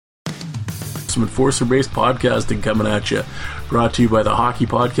some enforcer-based podcasting coming at you. Brought to you by the Hockey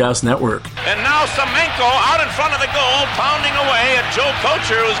Podcast Network. And now Semenko out in front of the goal, pounding away at Joe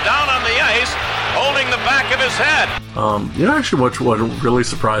Kocher, who's down on the ice, holding the back of his head. Actually what really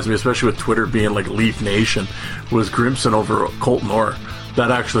surprised me, especially with Twitter being like Leaf Nation, was Grimson over Colton Orr.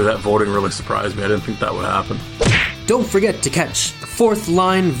 That voting really surprised me. I didn't think that would happen. Don't forget to catch the Fourth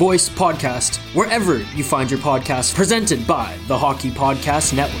Line Voice podcast wherever you find your podcasts, presented by the Hockey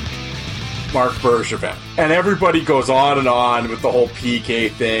Podcast Network. Marc Bergevin. And everybody goes on and on with the whole PK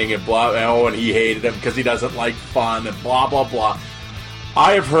thing and blah, and he hated him because he doesn't like fun and blah, blah, blah.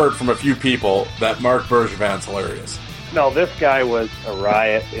 I have heard from a few people that Marc Bergevin's hilarious. No, this guy was a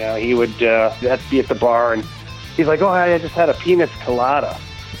riot. You know, he would have to be at the bar and he's like, oh, I just had a penis colada.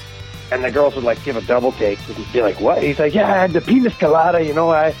 And the girls would like give a double take and be like, what? He's like, yeah, I had the penis colada,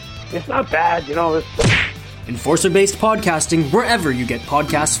 it's not bad, Enforcer-based podcasting wherever you get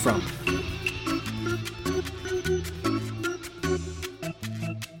podcasts from.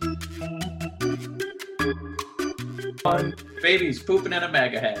 Babies pooping in a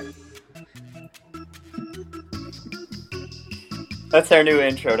mega head. That's our new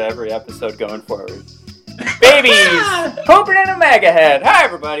intro to every episode going forward. Babies pooping in a mega head. Hi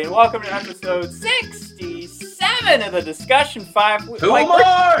everybody, and welcome to episode 67 of the Discussion 5. Two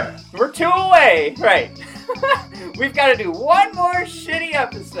more! We're two away, right? We've got to do one more shitty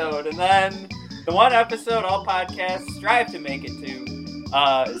episode, and then the one episode all podcasts strive to make it to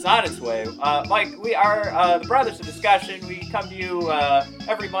is on its way. Mike, we are the Brothers of Discussion. We come to you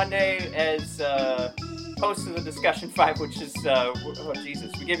every Monday as hosts of the Discussion 5, which is,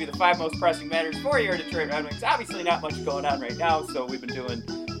 we give you the 5 most pressing matters for your Detroit Red Wings. Obviously not much going on right now, so we've been doing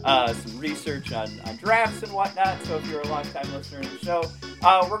some research on drafts and whatnot, so if you're a long-time listener to the show,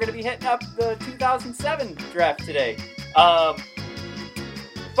 we're going to be hitting up the 2007 draft today.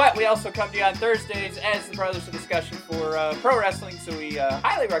 But we also come to you on Thursdays as the Brothers of Discussion for pro wrestling, so we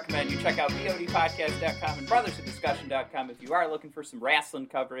highly recommend you check out bodpodcast.com and brothersofdiscussion.com if you are looking for some wrestling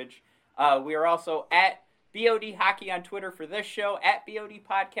coverage. We are also at BOD Hockey on Twitter for this show, at BOD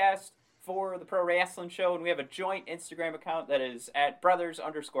Podcast for the Pro Wrestling Show, and we have a joint Instagram account that is at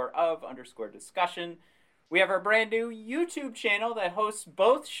brothers_of_discussion. We have our brand new YouTube channel that hosts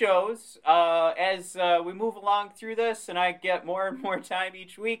both shows. As we move along through this and I get more and more time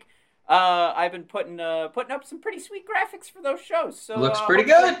each week, I've been putting up some pretty sweet graphics for those shows. So looks pretty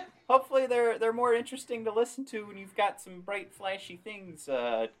good. Hopefully they're more interesting to listen to when you've got some bright, flashy things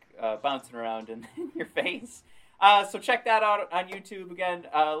bouncing around in your face. So check that out on YouTube, again,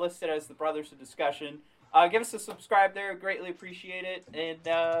 listed as the Brothers of Discussion. Give us a subscribe there. Greatly appreciate it. And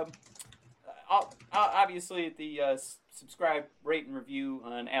obviously the subscribe, rate, and review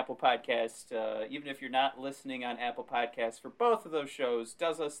on Apple Podcasts, even if you're not listening on Apple Podcasts for both of those shows,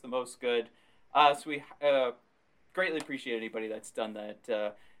 does us the most good. So we greatly appreciate anybody that's done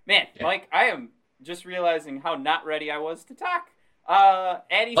that. Man, yeah. Mike, I am just realizing how not ready I was to talk.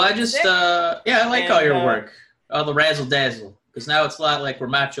 Addie's I like all your work. All the razzle-dazzle. Because now it's a lot like we're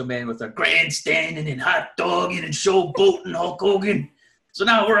Macho Man with our grandstanding and hot dogging and showboating Hulk Hogan. So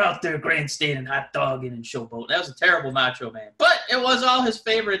now we're out there grandstanding, hot dogging, and showboating. That was a terrible Macho Man. But it was all his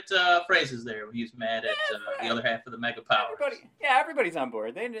favorite phrases there when he was mad at the other half of the Mega Powers. Everybody's on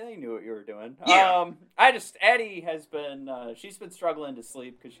board. They knew what you were doing. Yeah. Addie has been, she's been struggling to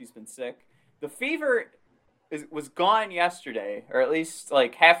sleep because she's been sick. The fever was gone yesterday, or at least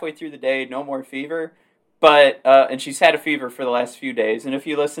like halfway through the day, no more fever. But, and she's had a fever for the last few days. And if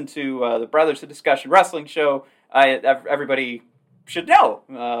you listen to the Brothers of Discussion Wrestling show, everybody should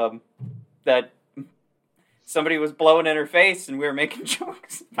know that somebody was blowing in her face and we were making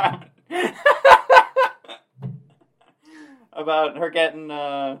jokes about her getting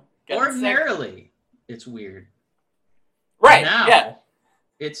ordinarily sick. It's weird, right? Now, yeah,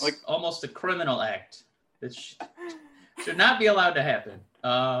 it's like almost a criminal act that should not be allowed to happen.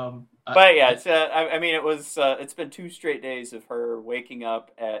 But yeah, it's, it was. It's been 2 straight days of her waking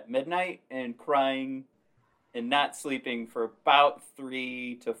up at midnight and crying and not sleeping for about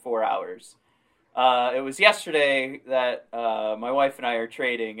 3 to 4 hours. It was yesterday that my wife and I are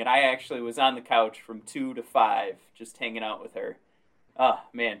trading, and I actually was on the couch from 2 to 5, just hanging out with her. Oh,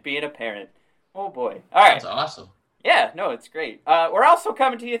 man, being a parent. Oh, boy. All right. That's awesome. Yeah, no, it's great. We're also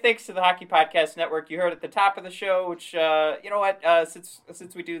coming to you thanks to the Hockey Podcast Network. You heard at the top of the show, which, you know what, since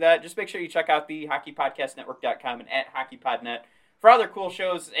we do that, just make sure you check out the hockeypodcastnetwork.com and at hockeypodnet for other cool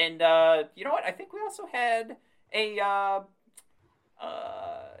shows. And you know what, I think we also had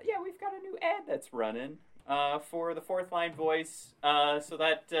we've got a new ad that's running for the Fourth Line Voice, so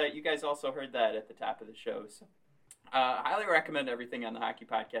that you guys also heard that at the top of the show. So highly recommend everything on the Hockey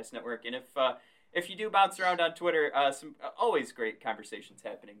Podcast Network. And if you do bounce around on Twitter, some always great conversations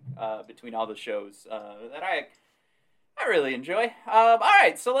happening between all the shows that I really enjoy. All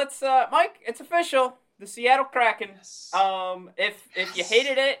right, so let's Mike. It's official. The Seattle Kraken. Yes. If you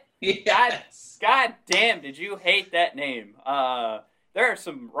hated it, Yes. God damn, did you hate that name? There are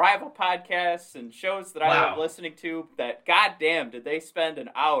some rival podcasts and shows that I love listening to that, goddamn, did they spend an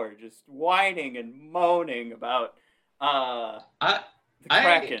hour just whining and moaning about the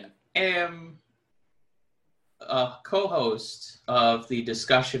Kraken. I am a co-host of the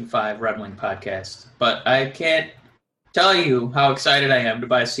Discussion 5 Red Wing podcast, but I can't tell you how excited I am to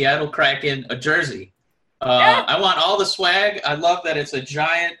buy Seattle Kraken a jersey. I want all the swag. I love that it's a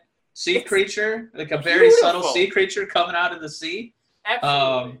giant sea creature, like a very beautiful. subtle sea creature coming out of the sea.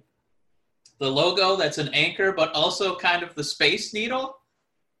 Absolutely. The logo that's an anchor, but also kind of the Space Needle.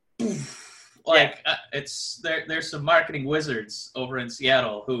 It's there's some marketing wizards over in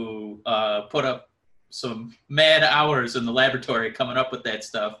Seattle who put up some mad hours in the laboratory coming up with that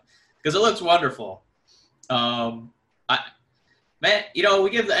stuff because it looks wonderful. We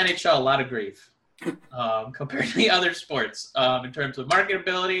give the NHL a lot of grief compared to the other sports in terms of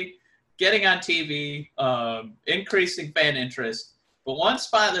marketability, getting on TV, increasing fan interest. But one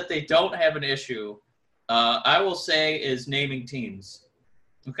spot that they don't have an issue, I will say, is naming teams.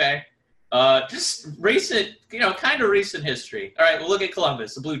 Okay? Just recent, kind of recent history. All right, we'll look at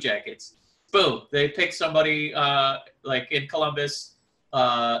Columbus, the Blue Jackets. Boom. They picked somebody like in Columbus.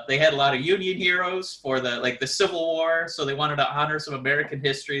 They had a lot of Union heroes for the Civil War, so they wanted to honor some American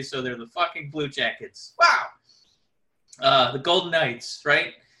history, so they're the fucking Blue Jackets. Wow. The Golden Knights,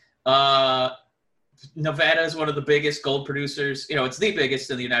 right? Nevada is one of the biggest gold producers. It's the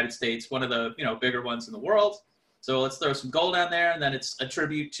biggest in the United States, one of the, bigger ones in the world. So let's throw some gold on there, and then it's a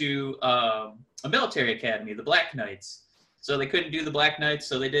tribute to a military academy, the Black Knights. So they couldn't do the Black Knights,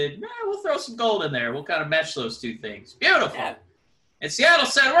 so they did, we'll throw some gold in there. We'll kind of match those two things. Beautiful. Yeah. And Seattle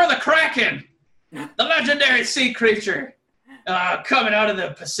said, we're the Kraken, the legendary sea creature coming out of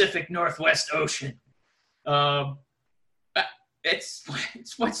the Pacific Northwest Ocean. It's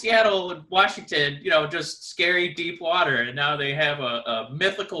what Seattle and Washington, just scary deep water, and now they have a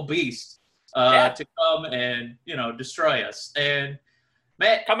mythical beast to come and destroy us. And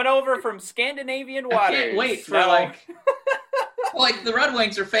man, coming over from Scandinavian waters. I can't wait for like the Red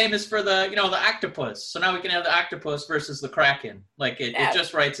Wings are famous for the the octopus, so now we can have the octopus versus the Kraken. It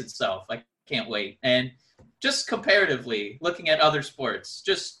just writes itself. I can't wait. And just comparatively, looking at other sports,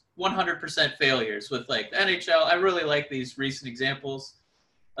 just 100% failures with the NHL. I really like these recent examples.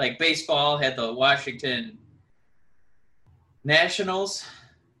 Like baseball had the Washington Nationals.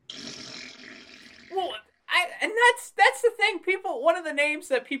 Well, that's the thing. One of the names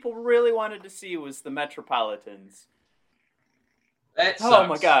that people really wanted to see was the Metropolitans. Oh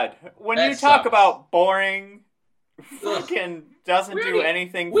my God! When you talk about boring, fucking doesn't do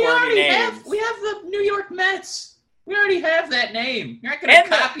anything for any names. We have the New York Mets. We already have that name. You're not going to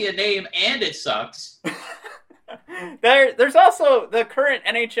copy a name and it sucks. There's also the current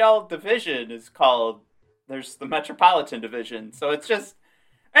NHL division is called. There's the Metropolitan Division, so it's just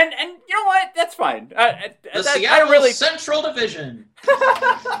and you know what? That's fine. The Seattle Central Division.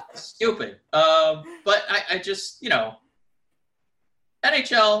 Stupid. But I just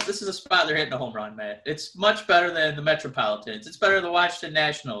NHL. This is a spot they're hitting a home run, Matt. It's much better than the Metropolitans. It's better than the Washington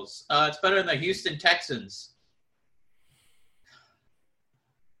Nationals. It's better than the Houston Texans.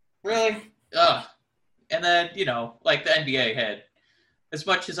 Really? Ugh. And then, like the NBA had. As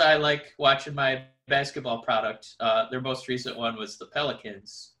much as I like watching my basketball product, their most recent one was the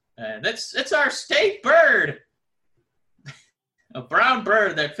Pelicans. And it's our state bird. A brown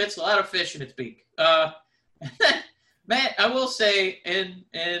bird that fits a lot of fish in its beak. Matt, I will say in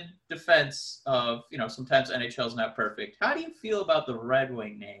defense of, sometimes NHL is not perfect. How do you feel about the Red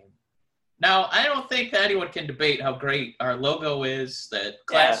Wing name? Now, I don't think that anyone can debate how great our logo is, that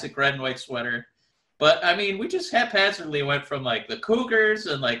classic red and white sweater. But, we just haphazardly went from, the Cougars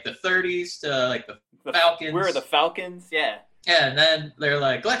and, the 30s to, the Falcons. We were the Falcons, yeah. Yeah, and then they're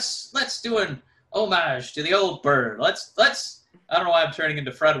like, let's do an homage to the old bird. Let's I don't know why I'm turning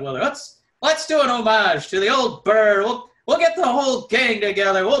into Fred Willard. Let's do an homage to the old bird. We'll get the whole gang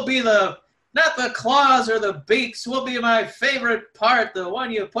together. We'll be not the claws or the beaks. We'll be my favorite part, the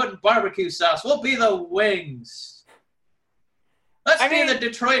one you put in barbecue sauce. We'll be the wings. Let's be the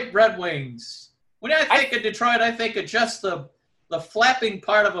Detroit Red Wings. When I think of Detroit, I think of just the flapping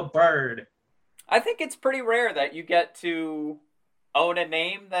part of a bird. I think it's pretty rare that you get to own a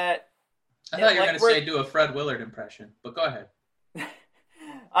name that... I thought you were going to say do a Fred Willard impression, but go ahead.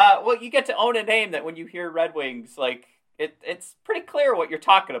 Well, you get to own a name that when you hear Red Wings, like, it's pretty clear what you're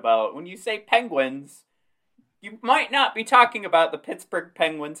talking about. When you say Penguins, you might not be talking about the Pittsburgh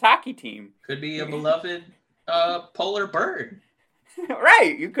Penguins hockey team. Could be a beloved polar bird.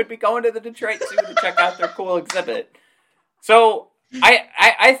 Right. You could be going to the Detroit Zoo to check out their cool exhibit. So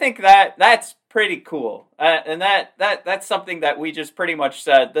I think that's pretty cool. And that's something that we just pretty much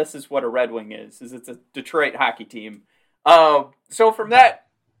said, this is what a Red Wing is it's a Detroit hockey team. So from that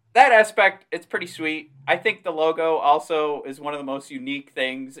aspect, it's pretty sweet. I think the logo also is one of the most unique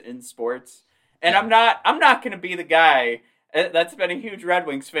things in sports. And I'm not going to be the guy that's been a huge Red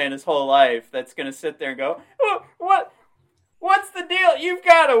Wings fan his whole life that's going to sit there and go, oh, what's the deal? You've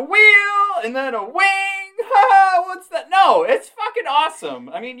got a wheel and then a wing. What's that? No, it's fucking awesome.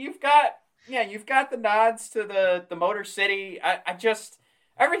 I mean, you've got the nods to the Motor City. I just,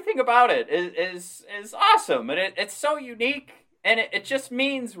 everything about it is awesome. And it's so unique. And it just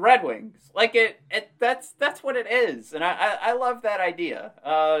means Red Wings. Like that's what it is. And I love that idea.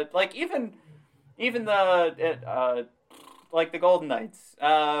 Like even the like the Golden Knights.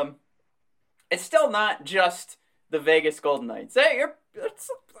 It's still not just the Vegas Golden Knights.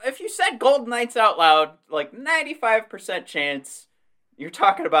 If you said Golden Knights out loud, like 95% chance you're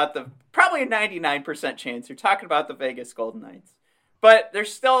talking about probably a 99% chance you're talking about the Vegas Golden Knights. But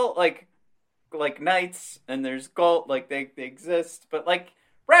there's still like Knights and there's gold, like they exist, but like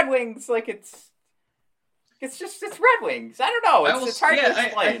Red Wings, like it's Red Wings. I don't know. It's hard to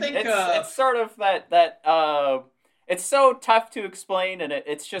explain. I think it's sort of that it's so tough to explain, and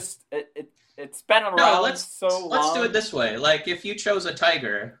it's been around let's do it this way. Like if you chose a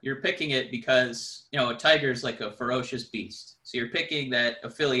tiger, you're picking it because a tiger is like a ferocious beast, so you're picking that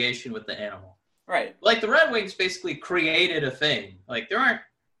affiliation with the animal. Right. Like the Red Wings basically created a thing. Like there aren't.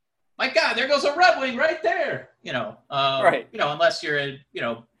 My God, there goes a Red Wing right there. Right. Unless you're in,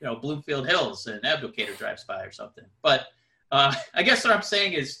 Bloomfield Hills and Abdulkader drives by or something. But I guess what I'm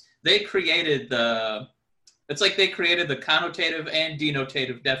saying is they created the connotative and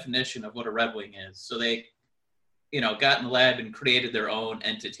denotative definition of what a Red Wing is. So they, got in the lab and created their own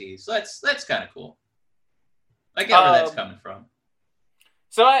entity. So that's kind of cool. I get where that's coming from.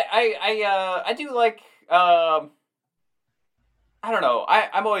 So I do like. I don't know.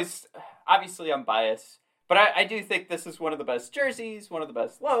 I'm always, obviously I'm biased, but I do think this is one of the best jerseys, one of the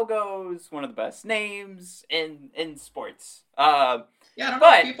best logos, one of the best names in sports. I don't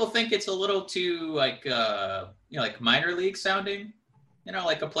know if people think it's a little too like minor league sounding,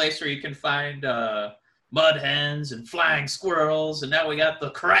 like a place where you can find mud hens and flying squirrels, and now we got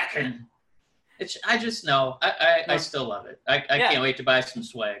the Kraken. I just know. I still love it. I can't wait to buy some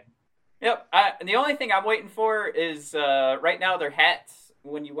swag. Yep. The only thing I'm waiting for is right now their hats.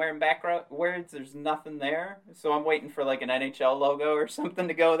 When you wear them backwards, there's nothing there. So I'm waiting for like an NHL logo or something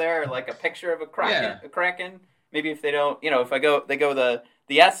to go there, or like a picture of a Kraken. Maybe if they don't, they go the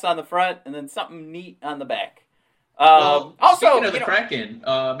S on the front and then something neat on the back. Speaking of the Kraken,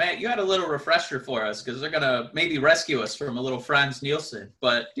 Matt, you had a little refresher for us because they're gonna maybe rescue us from a little Franz Nielsen.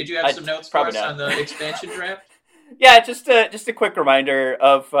 But did you have some notes for us on the expansion draft? Yeah, just a quick reminder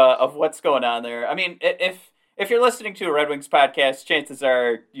of what's going on there. I mean, if you're listening to a Red Wings podcast, chances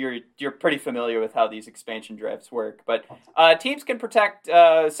are you're pretty familiar with how these expansion drafts work. But teams can protect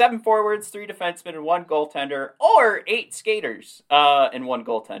 7 forwards, 3 defensemen, and 1 goaltender, or 8 skaters and 1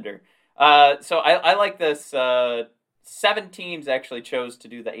 goaltender. So I like this. 7 teams actually chose to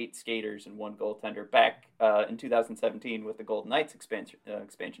do the 8 skaters and 1 goaltender back in 2017 with the Golden Knights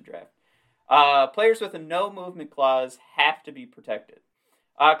expansion draft. Players with a no movement clause have to be protected.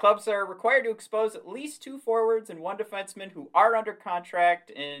 Clubs are required to expose at least 2 forwards and 1 defenseman who are under contract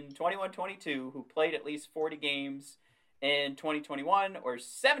in 21-22 who played at least 40 games in 2021 or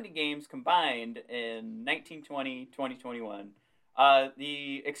 70 games combined in 19-20, 2021.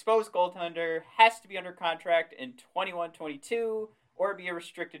 The exposed goaltender has to be under contract in 21-22 or be a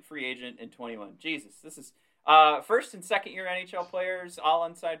restricted free agent in 21. Jesus, this is... first and second year NHL players, all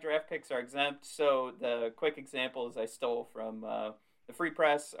inside draft picks are exempt. So the quick examples I stole from the Free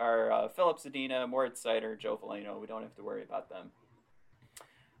Press are Philip Zadina, Moritz Seider, Joe Veleno. We don't have to worry about them.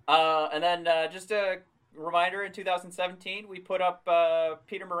 And then just a reminder, in 2017, we put up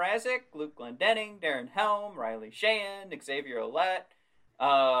Peter Mrazek, Luke Glendening, Darren Helm, Riley Sheahan, Xavier Ouellette.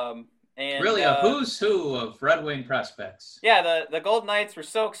 And, really a who's who of Red Wing prospects. Yeah, the Golden Knights were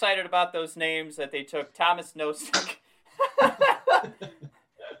so excited about those names that they took Thomas Nosek,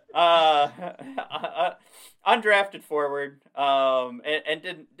 undrafted forward, and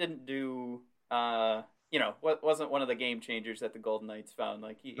didn't do wasn't one of the game changers that the Golden Knights found.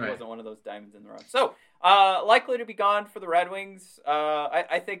 Like he Right. wasn't one of those diamonds in the rough. So likely to be gone for the Red Wings.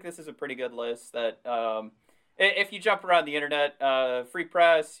 I think this is a pretty good list. That if you jump around the internet, Free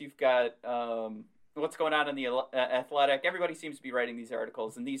Press, you've got what's going on in the Athletic. Everybody seems to be writing these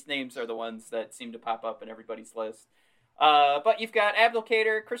articles, and these names are the ones that seem to pop up in everybody's list. But you've got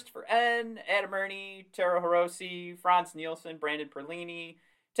Abdelkader, Christopher N., Adam Ernie, Taro Hirose, Franz Nielsen, Brandon Perlini,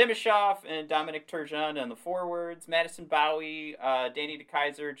 Timashov, and Dominic Turgeon on the forwards, Madison Bowie, Danny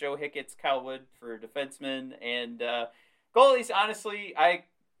DeKeyser, Joe Hicketts, Kyle Wood for defensemen, and goalies. Honestly, I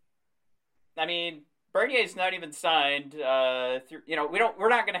mean, Bernier's not even signed. We don't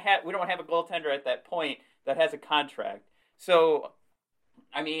have a goaltender at that point that has a contract. So,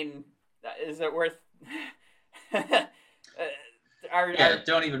 I mean, is it worth?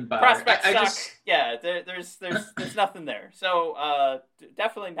 Don't even bother. Prospects I suck. just, Yeah, there's nothing there. So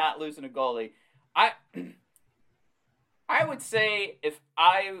definitely not losing a goalie. I would say if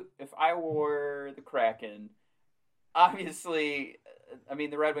I were the Kraken, obviously, I mean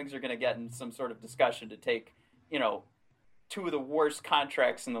the Red Wings are going to get in some sort of discussion to take two of the worst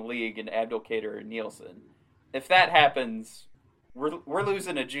contracts in the league in Abdelkader and Nielsen. If that happens, we're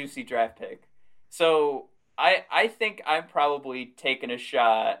losing a juicy draft pick. So I think I'm probably taking a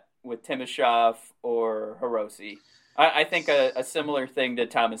shot with Timashov or Hirose. I think a similar thing to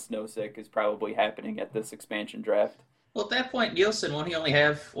Thomas Nosek is probably happening at this expansion draft. well, at that point, Nielsen, won't he only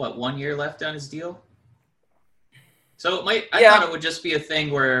have 1 year left on his deal? So it might. I thought it would just be a thing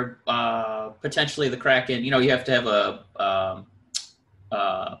where potentially the Kraken, you have to have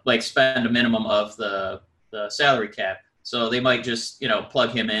spend a minimum of the salary cap. So they might just,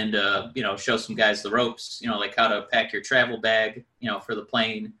 plug him in to, show some guys the ropes, like how to pack your travel bag, for the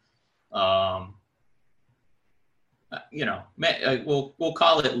plane. We'll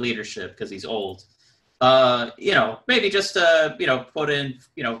call it leadership because he's old. Maybe just, put in,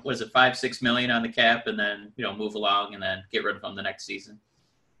 what is it, 5-6 million on the cap and then, move along and then get rid of him the next season.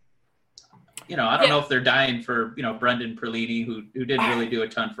 I don't know if they're dying for, Brendan Perlini, who didn't really do a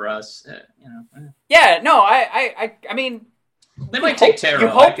ton for us. Yeah, no, I mean, they might take Taro. You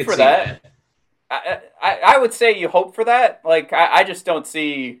hope for that. I would say you hope for that. Like, I just don't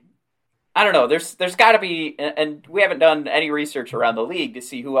see. I don't know. There's got to be, and we haven't done any research around the league to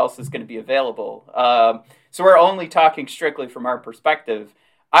see who else is going to be available. So we're only talking strictly from our perspective.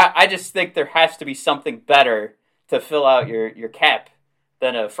 I just think there has to be something better to fill out your cap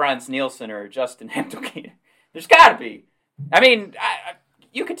than a Franz Nielsen or a Justin Abdelkader. There's got to be. I mean,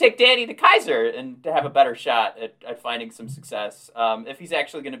 you could take Danny DeKeyser and to have a better shot at finding some success if he's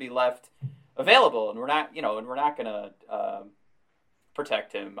actually going to be left available, and we're not going to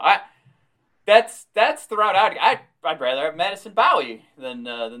protect him. That's the route I'd rather have Madison Bowie than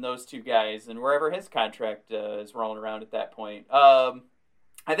those two guys, and wherever his contract is rolling around at that point.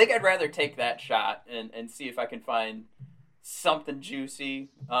 I think I'd rather take that shot and see if I can find something juicy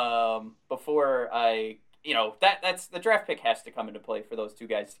before I, that's the draft pick has to come into play for those two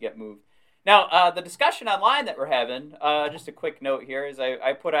guys to get moved. Now, the discussion online that we're having, just a quick note here, is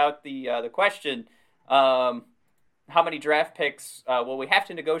I put out the question, how many draft picks will we have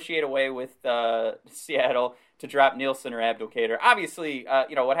to negotiate away with Seattle to drop Nielsen or Abdelkader? Obviously,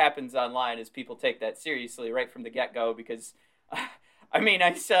 what happens online is people take that seriously right from the get-go because,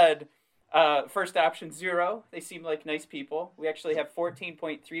 I said first option 0. They seem like nice people. We actually have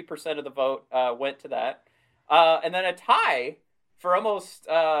 14.3% of the vote went to that. And then a tie for almost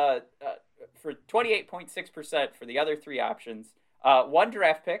for 28.6% for the other 3 options. 1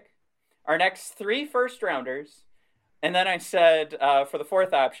 draft pick, our next 3 first-rounders, and then I said for the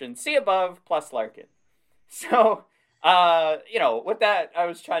 4th option, see above plus Larkin. So, with that, I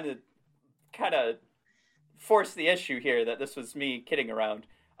was trying to kind of force the issue here that this was me kidding around.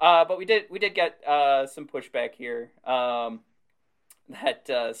 But we did get some pushback here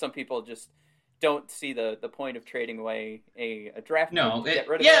that some people just don't see the point of trading away a draft. No,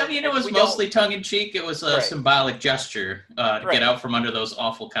 it was mostly tongue in cheek. It was a symbolic gesture to get out from under those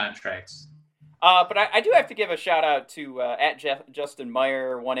awful contracts. But I do have to give a shout out to at Justin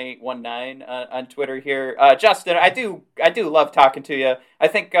Meyer 1819 on Twitter here. Justin, I do love talking to you. I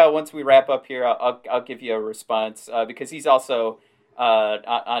think once we wrap up here, I'll give you a response because he's also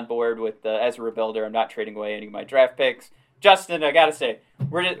on board with as a rebuilder. I'm not trading away any of my draft picks. Justin, I gotta say,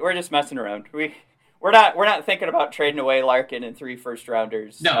 we're just messing around. We're not thinking about trading away Larkin and 3 first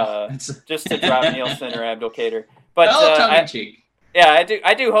rounders. No, just to drop Nielsen or Abdelkader. But tongue in cheek. Yeah,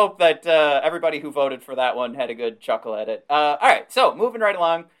 I do hope that everybody who voted for that one had a good chuckle at it. All right, so moving right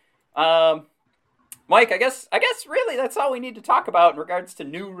along. Mike, I guess really that's all we need to talk about in regards to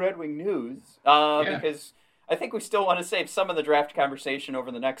new Red Wing news. Because I think we still want to save some of the draft conversation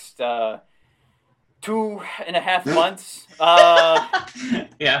over the next 2.5 months.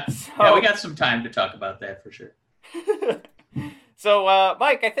 Yeah, we got some time to talk about that for sure. So,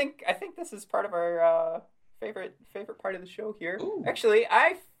 Mike, I think this is part of our favorite part of the show here. Ooh. Actually,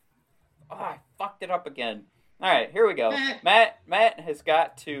 I fucked it up again. All right, here we go. Matt has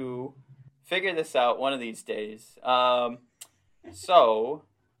got to figure this out one of these days. So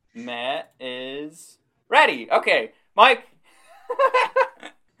Matt is ready. Okay, Mike.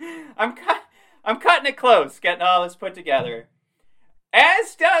 I'm cutting it close, getting all this put together.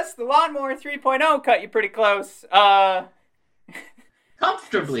 As does the Lawnmower 3.0 cut you pretty close.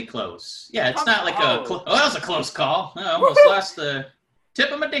 Comfortably close. Yeah, it's not like that was a close call. I almost lost the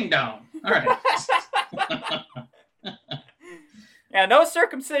tip of my ding dong. All right. Yeah, no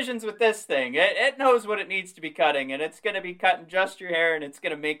circumcisions with this thing. It knows what it needs to be cutting, and it's going to be cutting just your hair, and it's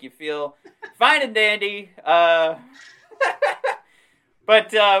going to make you feel fine and dandy.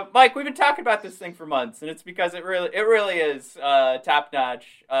 But Mike, we've been talking about this thing for months, and it's because it really is top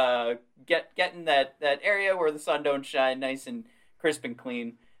notch. Getting that area where the sun don't shine nice and crisp and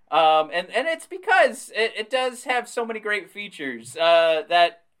clean. And it's because it does have so many great features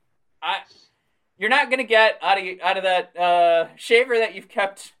that you're not going to get out of that shaver that you've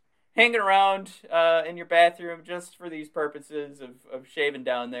kept hanging around in your bathroom just for these purposes of shaving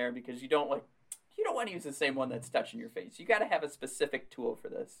down there, because you don't want to use the same one that's touching your face. You got to have a specific tool for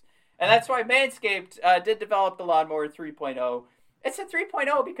this. And that's why Manscaped did develop the Lawnmower 3.0. It's a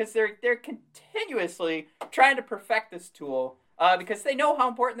 3.0 because they're continuously trying to perfect this tool because they know how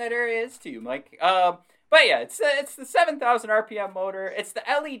important that area is to you, Mike. But yeah, it's the 7,000 RPM motor. It's the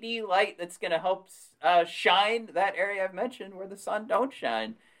LED light that's going to help shine that area I've mentioned where the sun don't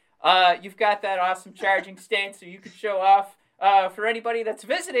shine. You've got that awesome charging stand so you can show off for anybody that's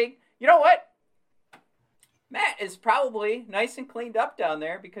visiting. You know what? Matt is probably nice and cleaned up down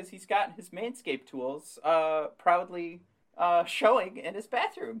there because he's got his Manscaped tools proudly showing in his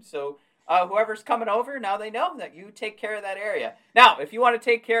bathroom. So whoever's coming over, now they know that you take care of that area. Now, if you want to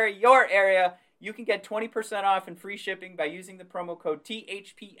take care of your area, you can get 20% off and free shipping by using the promo code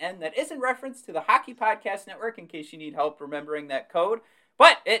THPN. That is in reference to the Hockey Podcast Network, in case you need help remembering that code.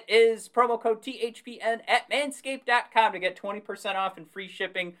 But it is promo code THPN at manscaped.com to get 20% off and free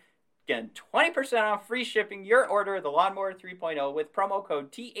shipping. Again, 20% off free shipping your order of the Lawnmower 3.0 with promo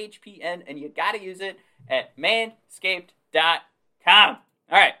code THPN, and you got to use it at manscaped.com. All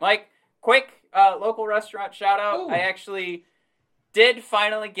right, Mike, quick local restaurant shout out. Ooh. I actually did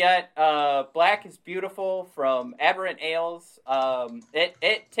finally get Black is Beautiful from Aberrant Ales.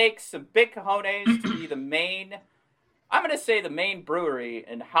 It takes some big cojones to be the main, I'm going to say the main brewery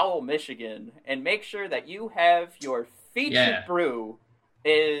in Howell, Michigan, and make sure that you have your featured brew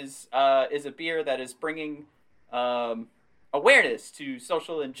is a beer that is bringing awareness to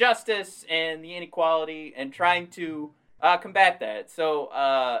social injustice and the inequality and trying to combat that. So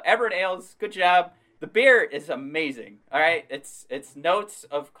Aberrant Ales, good job. The beer is amazing. All right, it's notes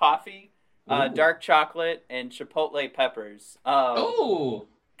of coffee, dark chocolate, and chipotle peppers. Oh,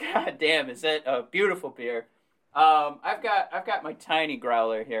 God damn, is it a beautiful beer? I've got my tiny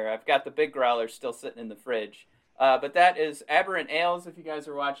growler here. I've got the big growler still sitting in the fridge. But that is Aberrant Ales, if you guys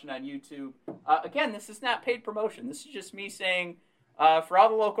are watching on YouTube. Again, this is not paid promotion. This is just me saying, for all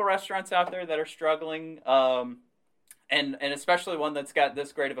the local restaurants out there that are struggling, and especially one that's got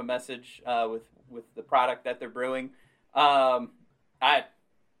this great of a message with the product that they're brewing, hats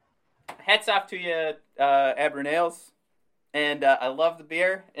off to you, Aberrant Ales. And I love the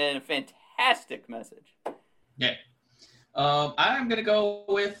beer and a fantastic message. yeah. I'm going to go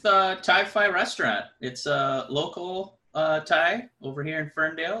with Thai Phi Restaurant. It's a local Thai over here in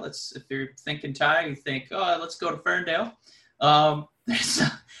Ferndale. If you're thinking Thai, you think, oh, let's go to Ferndale.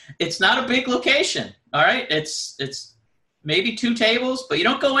 It's not a big location, all right? It's maybe 2 tables, but you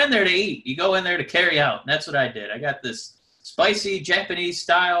don't go in there to eat. You go in there to carry out. And that's what I did. I got this spicy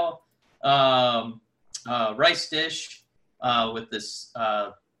Japanese-style rice dish with this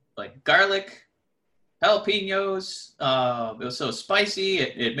like garlic, jalapenos. It was so spicy,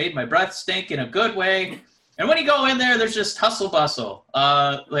 it made my breath stink in a good way. And when you go in there, there's just hustle bustle.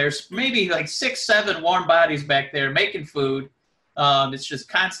 There's maybe like 6-7 warm bodies back there making food. It's just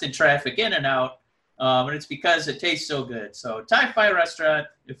constant traffic in and out. And it's because it tastes so good. So Thai Phi Restaurant,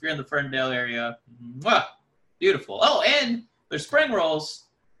 if you're in the Ferndale area, mwah, beautiful. Oh, and their spring rolls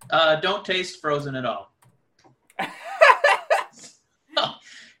don't taste frozen at all.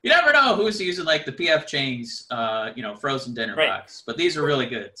 You never know who's using like the PF Chang's, frozen dinner box, but these are really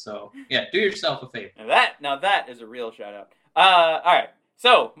good. So yeah, do yourself a favor. Now that is a real shout out. All right.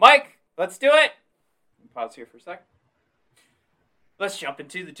 So Mike, let's do it. Pause here for a second. Let's jump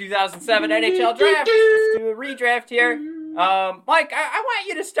into the 2007 NHL draft. Let's do a redraft here. Mike, I want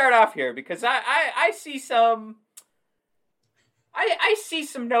you to start off here because I see some. I see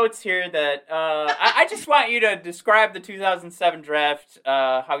some notes here that I just want you to describe the 2007 draft,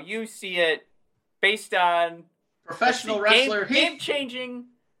 how you see it, based on professional wrestler, game-changing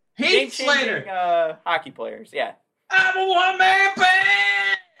Heath Slater, hockey players. Yeah, I'm a one-man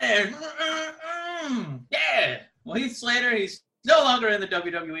band. Yeah, well, Heath Slater, he's no longer in the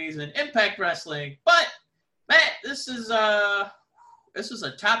WWE. He's in Impact Wrestling, but Matt, this is a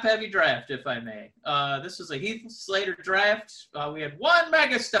top-heavy draft, if I may. This was a Heath Slater draft. We had one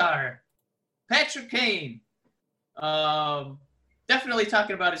megastar, Patrick Kane. Definitely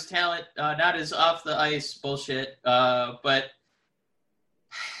talking about his talent, not his off-the-ice bullshit. But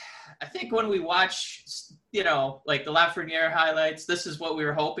I think when we watch, like the Lafreniere highlights, this is what we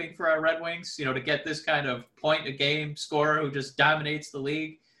were hoping for our Red Wings, to get this kind of point-a-game scorer who just dominates the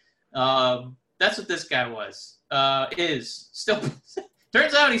league. That's what this guy was. Is still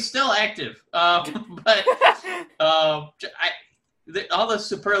turns out he's still active, but all the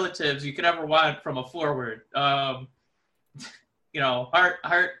superlatives you could ever want from a forward. Hart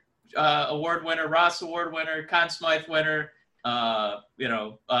award winner, Ross award winner, Conn Smythe winner.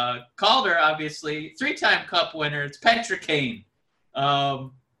 Calder, obviously 3-time Cup winner. It's Patrick Kane.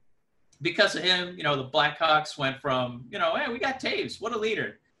 Because of him, the Blackhawks went from hey, we got Taves, what a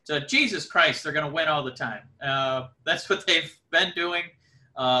leader. So Jesus Christ, they're going to win all the time. That's what they've been doing.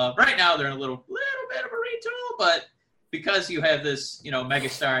 Right now, they're in a little bit of a retool, but because you have this,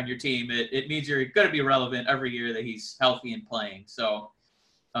 megastar on your team, it means you're going to be relevant every year that he's healthy and playing. So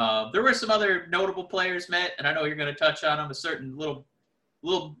there were some other notable players, Matt, and I know you're going to touch on them. A certain little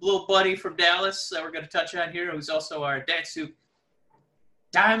buddy from Dallas that we're going to touch on here, who's also our Datsuk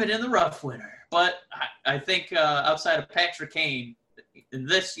Diamond in the Rough winner. But I think outside of Patrick Kane,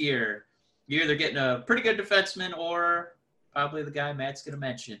 this year, you're either getting a pretty good defenseman or probably the guy Matt's going to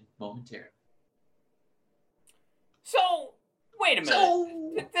mention momentarily. So, wait a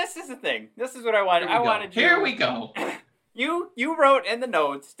minute. This is the thing. This is what I wanted. Here we go. You wrote in the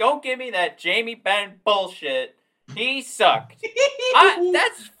notes, don't give me that Jamie Benn bullshit. He sucked.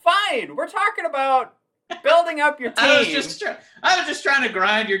 That's fine. We're talking about building up your team. I was just trying to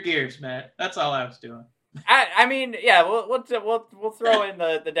grind your gears, Matt. That's all I was doing. I mean, yeah, we'll throw in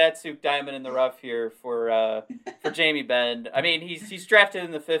the Datsuk Diamond in the Rough here for Jamie Benn. I mean, he's drafted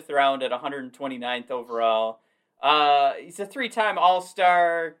in the 5th round at 129th overall. He's a 3-time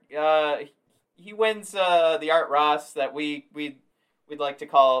All-Star. He wins the Art Ross that we'd like to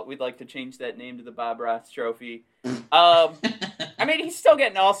call. We'd like to change that name to the Bob Ross Trophy. I mean, he's still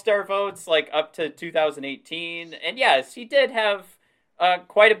getting All-Star votes like up to 2018, and yes, he did have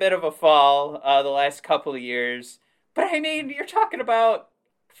quite a bit of a fall the last couple of years. But I mean, you're talking about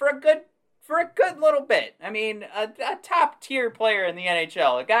for a good little bit. I mean, a top tier player in the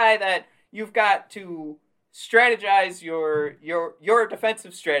NHL, a guy that you've got to strategize your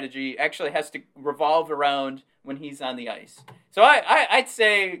defensive strategy actually has to revolve around when he's on the ice. So I'd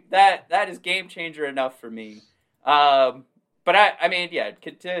say that is game changer enough for me. But I mean, yeah,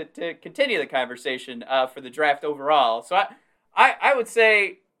 to continue the conversation for the draft overall. So I would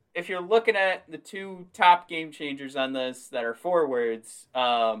say if you're looking at the 2 top game changers on this that are forwards,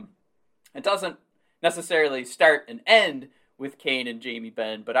 it doesn't necessarily start and end with Kane and Jamie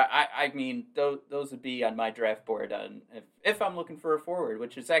Benn, but I mean those would be on my draft board if I'm looking for a forward,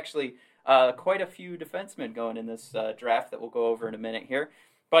 which is actually quite a few defensemen going in this draft that we'll go over in a minute here.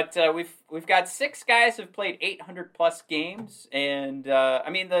 But we've got 6 guys who've played 800 plus games, and I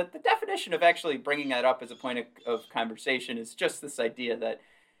mean the definition of actually bringing that up as a point of conversation is just this idea that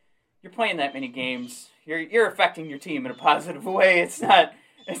you're playing that many games, you're affecting your team in a positive way. It's not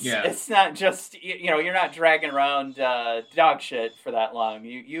just you're not dragging around dog shit for that long.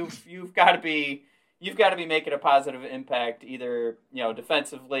 You've got to be making a positive impact either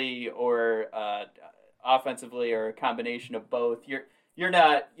defensively or offensively or a combination of both. You're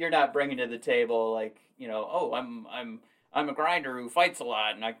not bringing to the table like I'm a grinder who fights a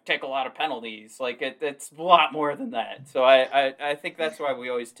lot and I take a lot of penalties. Like it's a lot more than that. So I think that's why we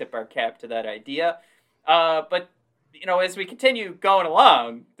always tip our cap to that idea. But as we continue going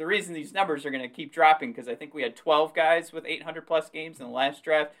along, the reason these numbers are going to keep dropping, because I think we had 12 guys with 800 plus games in the last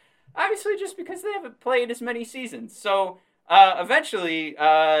draft, obviously just because they haven't played as many seasons. So eventually,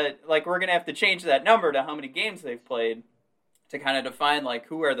 we're going to have to change that number to how many games they've played to kind of define like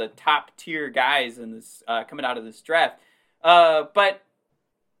who are the top tier guys in this coming out of this draft. But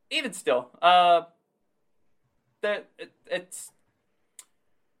even still, it's.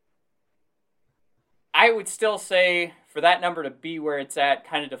 I would still say for that number to be where it's at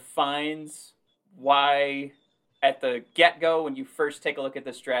kind of defines why at the get-go when you first take a look at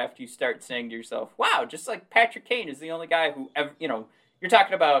this draft, you start saying to yourself, wow, just like Patrick Kane is the only guy who, you're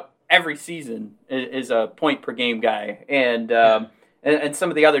talking about every season is a point per game guy. And some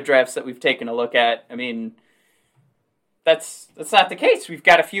of the other drafts that we've taken a look at, I mean, that's not the case. We've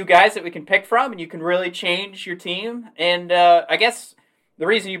got a few guys that we can pick from and you can really change your team. And I guess the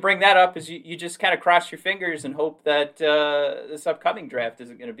reason you bring that up is you just kind of cross your fingers and hope that this upcoming draft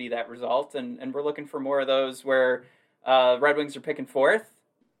isn't going to be that result. And we're looking for more of those where Red Wings are picking fourth.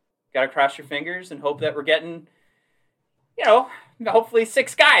 Got to cross your fingers and hope that we're getting, hopefully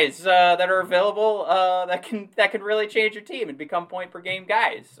 6 guys that are available that can really change your team and become point per game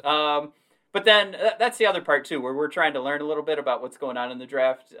guys. But then that's the other part too, where we're trying to learn a little bit about what's going on in the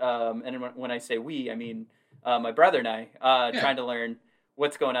draft. And when I say we, I mean my brother and I trying to learn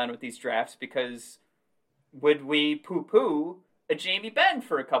what's going on with these drafts, because would we poo-poo a Jamie Benn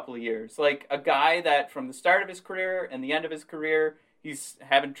for a couple of years? Like a guy that from the start of his career and the end of his career, he's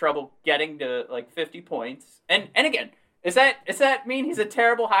having trouble getting to like 50 points. And again, does that mean he's a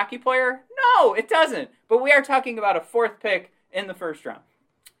terrible hockey player? No, it doesn't. But we are talking about a 4th pick in the first round.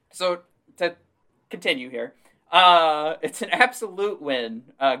 So to continue here, it's an absolute win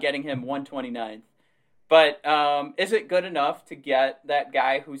getting him 129th. But is it good enough to get that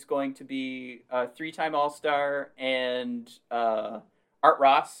guy who's going to be a 3-time All-Star and Art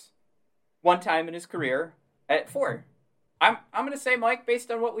Ross one time in his career at 4? I'm going to say, Mike,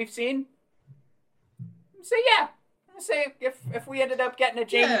 based on what we've seen, I'm going to say yeah. I'm going to say if we ended up getting a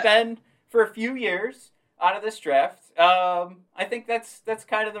Jamie Benn for a few years out of this draft, I think that's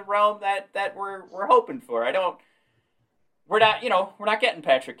kind of the realm that we're hoping for. We're not getting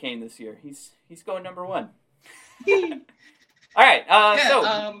Patrick Kane this year. He's going number 1. All right.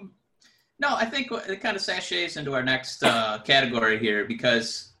 No, I think it kind of sachets into our next category here,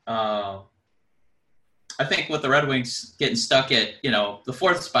 because I think with the Red Wings getting stuck at the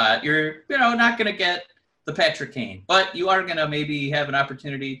 4th spot, you're not going to get the Patrick Kane, but you are going to maybe have an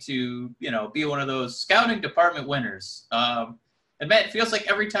opportunity to be one of those scouting department winners. And Matt, it feels like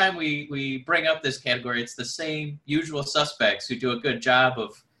every time we bring up this category, it's the same usual suspects who do a good job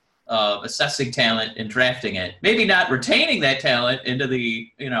of assessing talent and drafting it. Maybe not retaining that talent into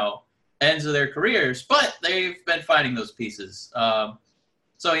the ends of their careers, but they've been finding those pieces. So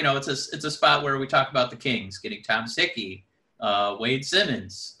it's a spot where we talk about the Kings getting Thomas Hickey, Wade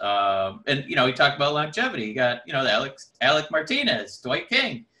Simmons, and we talk about longevity. You got Alec Martinez, Dwight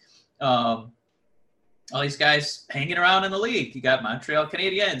King. All these guys hanging around in the league. You got Montreal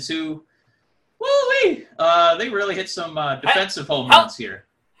Canadiens who, they really hit some defensive home runs here.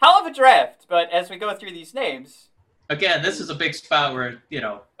 Hell of a draft, but as we go through these names... Again, this is a big spot where,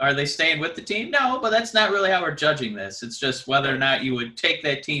 are they staying with the team? No, but that's not really how we're judging this. It's just whether or not you would take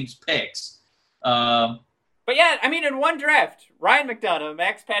that team's picks. But yeah, I mean, in one draft, Ryan McDonough,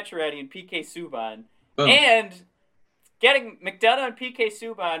 Max Pacioretty, and PK Subban, boom. And getting McDonough and PK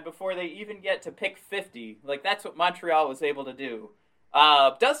Subban before they even get to pick 50, like that's what Montreal was able to do.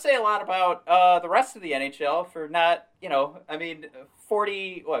 Does say a lot about the rest of the NHL for not,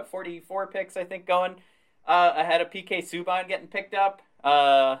 44 picks, I think, going ahead of PK Subban getting picked up.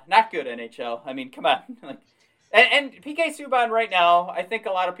 Not good NHL. I mean, come on. And PK Subban right now, I think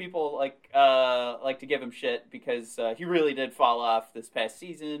a lot of people like to give him shit because he really did fall off this past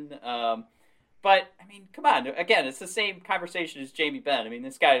season. But, I mean, come on. Again, it's the same conversation as Jamie Benn. I mean,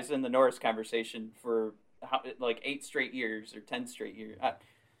 this guy is in the Norris conversation for 8 straight years or 10 straight years.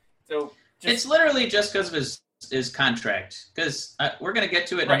 It's literally just because of his contract. Because we're going to get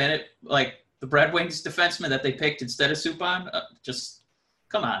to it in a minute. Like, the Red Wings defenseman that they picked instead of Subban, just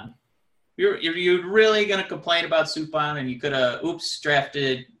come on. You're really going to complain about Subban, and you could have,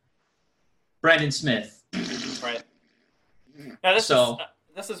 drafted Brendan Smith. Right. Now, this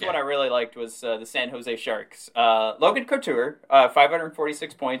is what I really liked was the San Jose Sharks. Logan Couture,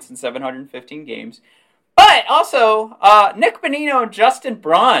 546 points in 715 games. But also, Nick Bonino and Justin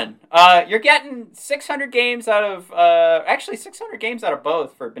Braun. You're getting 600 games out of 600 games out of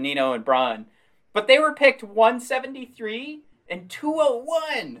both for Bonino and Braun. But they were picked 173 and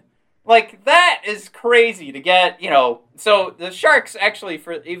 201. Like, that is crazy to get, So the Sharks actually,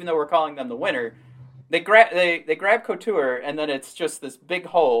 even though we're calling them the winner, they grab Couture, and then it's just this big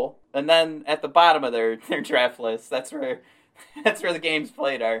hole. And then at the bottom of their draft list, that's where the games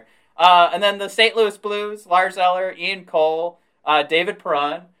played are. And then the St. Louis Blues, Lars Eller, Ian Cole, David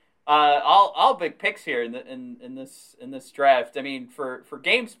Perron. All big picks here in this draft. I mean, for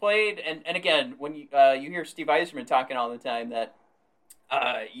games played, and again, when you hear Steve Yzerman talking all the time that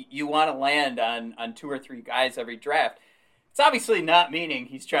you want to land on 2 or 3 guys every draft. It's obviously not meaning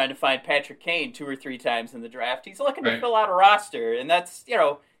he's trying to find Patrick Kane 2 or 3 times in the draft. He's looking to fill out a roster, and that's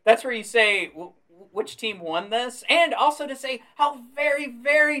where you say which team won this, and also to say how very,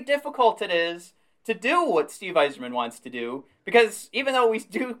 very difficult it is to do what Steve Yzerman wants to do, because even though we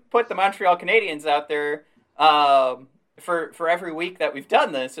do put the Montreal Canadiens out there for every week that we've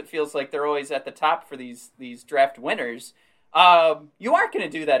done this, it feels like they're always at the top for these draft winners. You aren't going to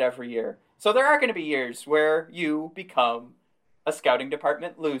do that every year. So there are going to be years where you become a scouting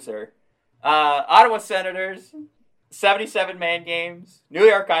department loser. Ottawa Senators, 77-man games. New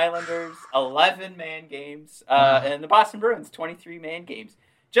York Islanders, 11-man games. And the Boston Bruins, 23-man games.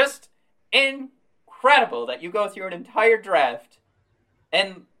 Just incredible that you go through an entire draft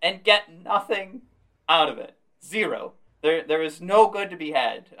and get nothing out of it. Zero. There is no good to be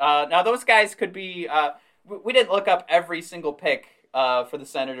had. Now, those guys could be... we didn't look up every single pick for the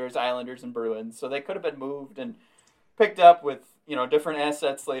Senators, Islanders, and Bruins, so they could have been moved and picked up with different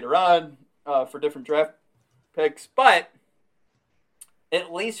assets later on for different draft picks. But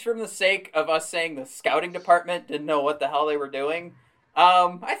at least from the sake of us saying the scouting department didn't know what the hell they were doing,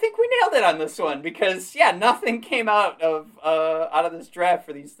 I think we nailed it on this one because nothing came out of this draft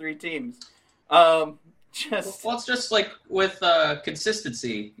for these 3 teams. Well, it's just like with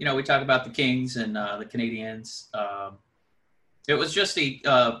consistency. We talk about the Kings and the Canadiens. It was just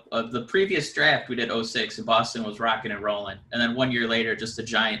the previous draft we did 06 and Boston was rocking and rolling, and then 1 year later just a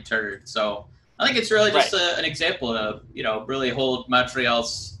giant turd. So I think it's really just an example of really hold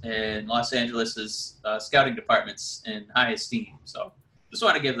Montreal's and Los Angeles's scouting departments in high esteem. So just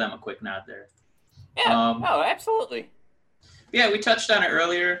want to give them a quick nod there. Yeah, absolutely. Yeah, we touched on it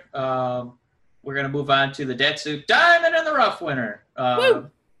earlier. We're going to move on to the Datsyuk Diamond in the Rough winner.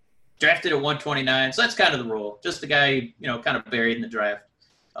 Drafted at 129, so that's kind of the rule. Just the guy, kind of buried in the draft.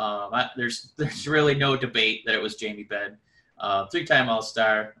 There's really no debate that it was Jamie Benn. 3-time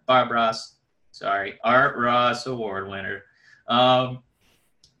All-Star, Art Ross Award winner.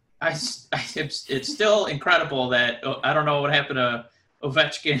 It's still incredible that I don't know what happened to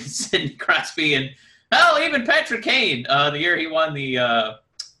Ovechkin, Sidney Crosby, and even Patrick Kane the year he won the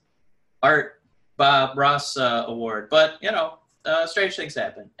Art Bob Ross Award. But, strange things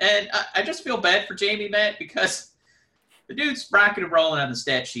happen. And I just feel bad for Jamie, Matt, because the dude's rocking and rolling on the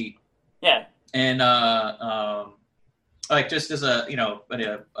stat sheet. Yeah. And, just as a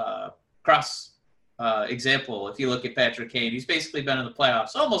cross example, if you look at Patrick Kane, he's basically been in the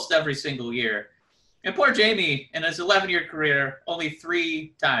playoffs almost every single year. And poor Jamie, in his 11-year career, only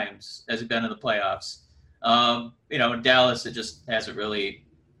 3 times has he been in the playoffs. In Dallas, it just hasn't really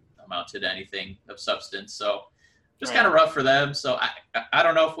amounted to anything of substance. So just kind of rough for them. So I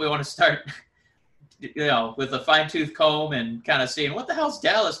don't know if we want to start, with a fine-tooth comb and kind of seeing what the hell's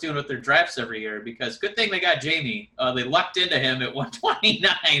Dallas doing with their drafts every year, because good thing they got Jamie. They lucked into him at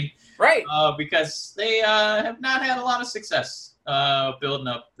 129. Right. Because they have not had a lot of success building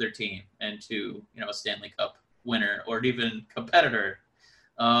up their team into, a Stanley Cup winner or even competitor.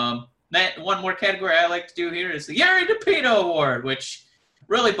 Matt, one more category I like to do here is the Yuri DePito Award, which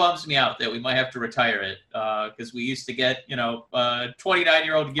really bums me out that we might have to retire it because we used to get,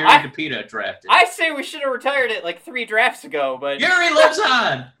 29-year-old Yuri DePito drafted. I say we should have retired it like 3 drafts ago, but... Yuri lives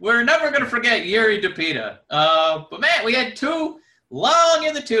on! We're never going to forget Yuri DePito. But, man, we had 2 long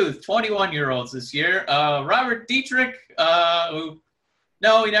in the tooth 21-year-olds this year. Robert Dietrich, who,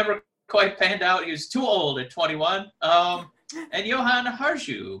 he never quite panned out. He was too old at 21. And Johan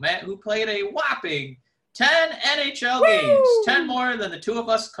Harju, Matt, who played a whopping 10 NHL games, 10 more than the 2 of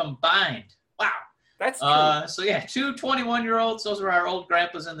us combined. Wow. That's true. So, 2 21-year-olds. Those were our old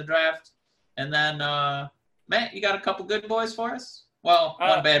grandpas in the draft. And then, Matt, you got a couple good boys for us? Well,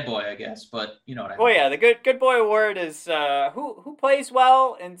 one bad boy, I guess, but you know what I mean. Oh, yeah, the good boy award is who plays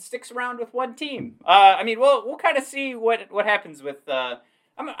well and sticks around with one team. We'll kind of see what happens with... I'm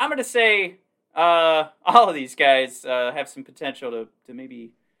going to say all of these guys have some potential to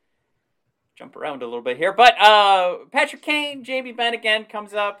maybe... jump around a little bit here, but Patrick Kane, Jamie Benn again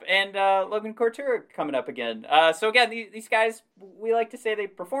comes up, and Logan Couture coming up again. So again, these guys, we like to say they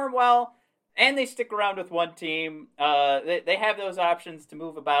perform well, and they stick around with one team. They have those options to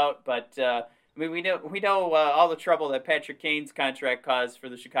move about, but we know all the trouble that Patrick Kane's contract caused for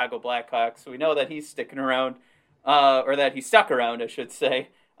the Chicago Blackhawks, so we know that he's sticking around, or that he stuck around, I should say.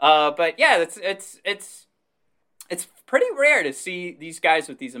 But yeah, it's pretty rare to see these guys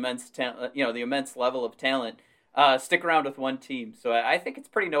with these immense talent, the immense level of talent, stick around with one team. So I think it's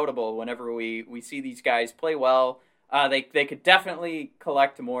pretty notable whenever we see these guys play well. They could definitely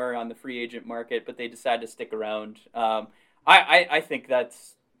collect more on the free agent market, but they decide to stick around. I think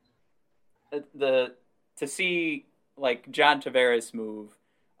that's to see like John Tavares move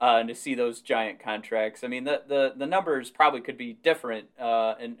and to see those giant contracts. I mean, the numbers probably could be different,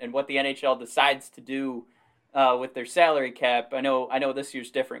 and what the NHL decides to do with their salary cap. I know this year's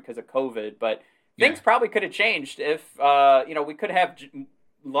different because of COVID, but things probably could have changed if we could have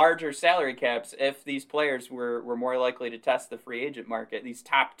larger salary caps if these players were more likely to test the free agent market, these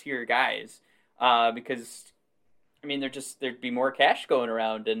top tier guys, because I mean there'd be more cash going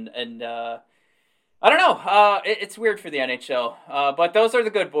around, and I don't know, it's weird for the NHL, but those are the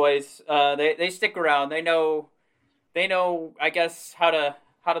good boys. They stick around. They know I guess how to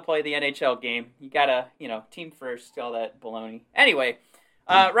play the NHL game. You gotta team first, all that baloney. Anyway,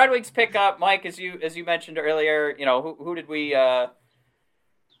 Red Wings pick up Mike, as you mentioned earlier. Who did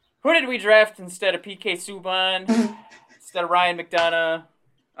we draft instead of PK Subban, instead of Ryan McDonough?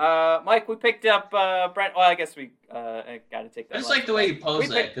 Mike, we picked up Brent. Well, I guess we got to take that. I just like the way you pose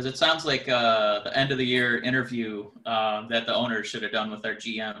that, because it sounds like the end of the year interview that the owners should have done with our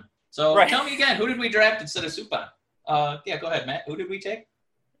GM. So Tell me again, who did we draft instead of Subban? Yeah, go ahead, Matt. Who did we take?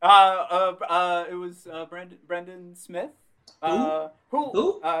 It was Brendan Smith.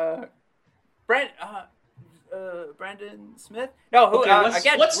 Who? Brendan Smith. No, who?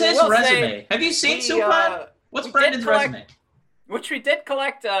 Okay, what's his resume? Have you seen Subban? What's Brendan's resume? Which we did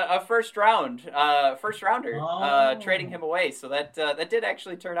collect a first rounder, trading him away. So that did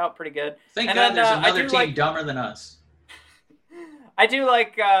actually turn out pretty good. Thank God there's another team dumber than us. I do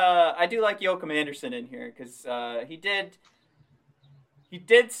like Joachim Anderson in here because he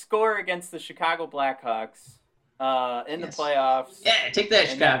did score against the Chicago Blackhawks in the playoffs. Yeah, take that,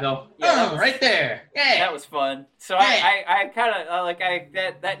 Chicago. Right there. Yeah, that was fun. So I kind of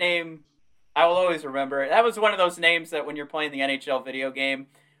that name. I will always remember. That was one of those names that when you're playing the NHL video game,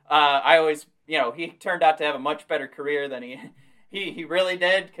 I always, he turned out to have a much better career than he really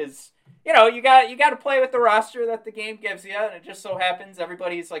did, because you got to play with the roster that the game gives you, and it just so happens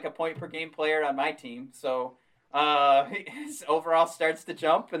everybody's like a point per game player on my team, so his overall starts to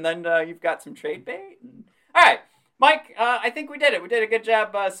jump, and then you've got some trade bait. All right, Mike, I think we did it. We did a good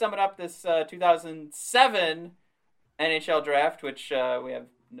job summing up this 2007 NHL draft, which we have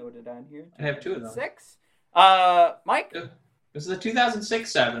noted on here. I have two of them. 6. Mike? This is the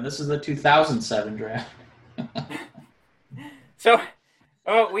 2006-7. This is the 2007 draft. So,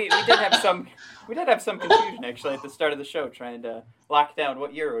 we did have some confusion actually at the start of the show trying to lock down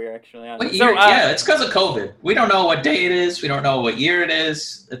what year we were actually on. What year? Yeah, it's because of COVID. We don't know what day it is. We don't know what year it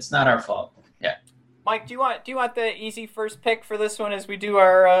is. It's not our fault. Yeah. Mike, do you want the easy first pick for this one as we do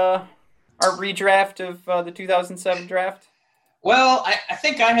our redraft of the 2007 draft? Well, I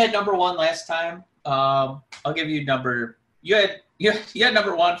think I had number 1 last time. I'll give you number. You had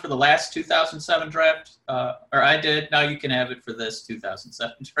number 1 for the last 2007 draft, or I did. Now you can have it for this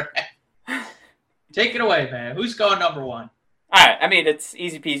 2007 draft. Take it away, man. Who's going number 1? All right. I mean, it's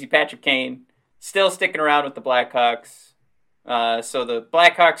easy peasy. Patrick Kane still sticking around with the Blackhawks. So the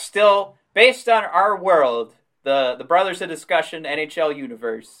Blackhawks still, based on our world, the Brothers of Discussion NHL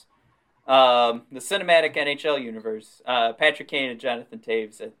universe. The cinematic NHL universe, Patrick Kane and Jonathan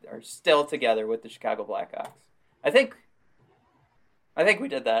Toews are still together with the Chicago Blackhawks. I think we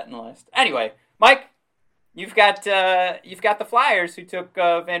did that in the list. Anyway, Mike, you've got the Flyers who took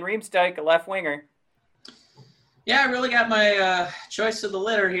Van Riemsdyk, a left winger. Yeah, I really got my choice of the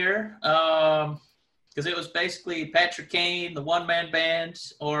litter here, because it was basically Patrick Kane, the one-man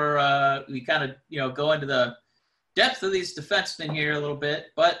band, or we kind of go into the depth of these defensemen here a little bit,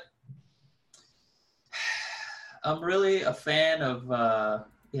 but I'm really a fan of,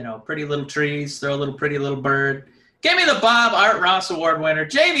 Pretty Little Trees, Throw a Little Pretty Little Bird. Give me the Bob Art Ross Award winner.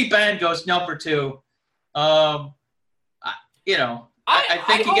 Jamie Benn goes number 2. I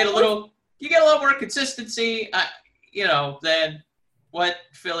think you get a little more consistency, than what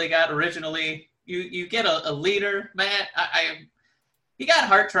Philly got originally. You get a leader, Matt. He got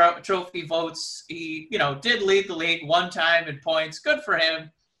Hart Trophy votes. He, did lead the league one time in points. Good for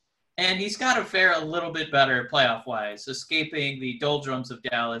him. And he's got to fare a little bit better playoff-wise, escaping the doldrums of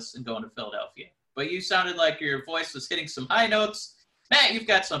Dallas and going to Philadelphia. But you sounded like your voice was hitting some high notes. Matt, you've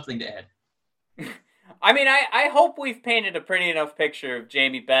got something to add. I mean, I hope we've painted a pretty enough picture of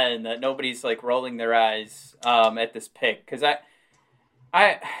Jamie Benn that nobody's like rolling their eyes at this pick, because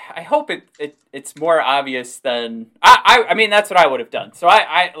I hope it's more obvious than I mean that's what I would have done. So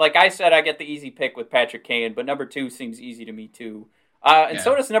I like I said, I get the easy pick with Patrick Kane, but number 2 seems easy to me too.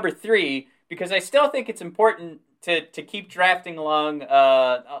 So does number 3, because I still think it's important to keep drafting along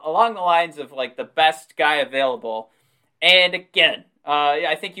the lines of like the best guy available. And again,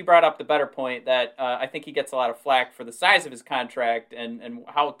 I think you brought up the better point that I think he gets a lot of flack for the size of his contract and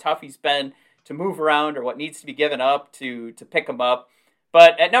how tough he's been to move around or what needs to be given up to pick him up.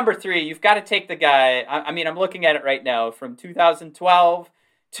 But at number 3, you've got to take the guy. I mean, I'm looking at it right now. From 2012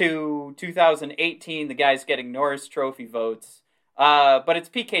 to 2018, the guy's getting Norris Trophy votes. But it's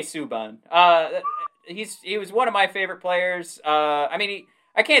PK Subban. He was one of my favorite players. I mean,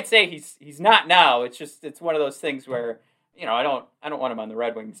 I can't say he's not now. It's one of those things where, you know, I don't want him on the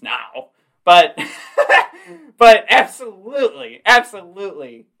Red Wings now. But but absolutely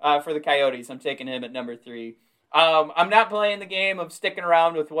for the Coyotes, I'm taking him at number 3. I'm not playing the game of sticking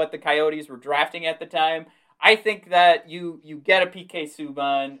around with what the Coyotes were drafting at the time. I think that you get a PK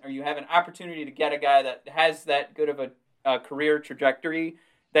Subban, or you have an opportunity to get a guy that has that good of a career trajectory,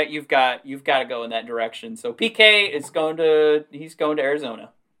 that you've got to go in that direction. So PK is going to Arizona.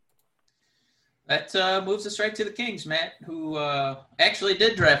 That moves us right to the Kings, Matt, who actually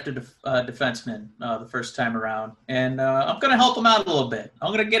did draft a defenseman the first time around. And I'm going to help him out a little bit.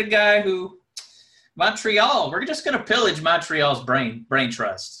 I'm going to get a guy who, Montreal, we're just going to pillage Montreal's brain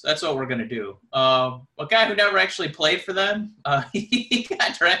trust. That's what we're going to do. A guy who never actually played for them. He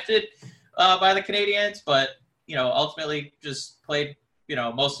got drafted by the Canadiens, but, you know, ultimately just played, you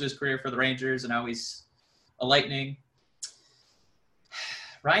know, most of his career for the Rangers, and now he's a Lightning.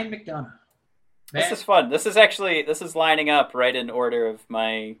 Ryan McDonagh. Man. This is fun. This is lining up right in order of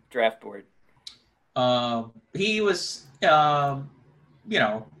my draft board. He was, part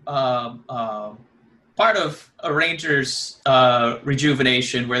of a Rangers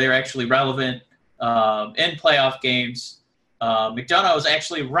rejuvenation where they're actually relevant in playoff games. McDonagh was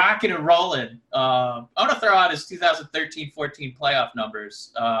actually rocking and rolling. I want to throw out his 2013-14 playoff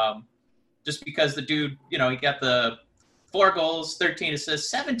numbers, just because the dude, you know, he got the 4 goals, 13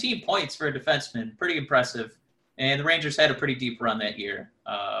 assists, 17 points for a defenseman. Pretty impressive. And the Rangers had a pretty deep run that year,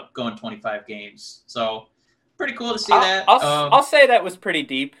 going 25 games. So pretty cool to see that. I'll say that was pretty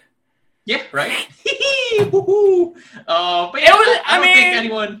deep. Yeah, right? But yeah, I don't think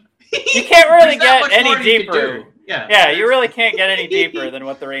anyone... You can't really get any deeper. Yeah, you really can't get any deeper than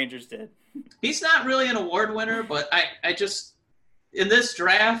what the Rangers did. He's not really an award winner, but I just... In this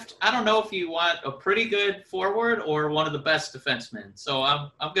draft, I don't know if you want a pretty good forward or one of the best defensemen. So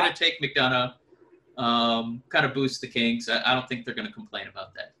I'm going to take McDonagh, kind of boost the Kings. I don't think they're going to complain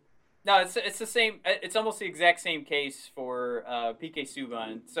about that. No, it's the same. It's almost the exact same case for PK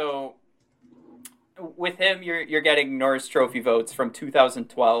Subban. So with him, you're getting Norris Trophy votes from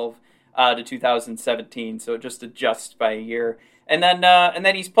 2012 to 2017. So it just adjusts by a year, and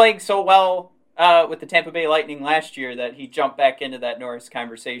then he's playing so well with the Tampa Bay Lightning last year that he jumped back into that Norris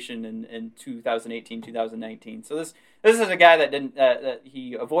conversation in 2018, 2019. So this is a guy that didn't that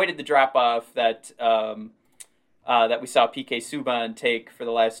he avoided the drop off that we saw PK Subban take for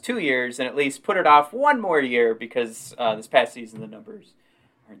the last 2 years, and at least put it off one more year because this past season the numbers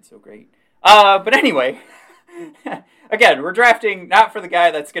aren't so great. But anyway, again, we're drafting not for the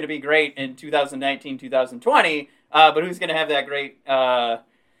guy that's going to be great in 2019, 2020, but who's going to have that great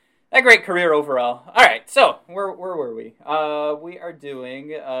career overall. All right, so where were we? We are doing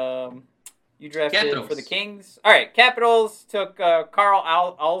you drafted Capitals. For the Kings. All right, Capitals took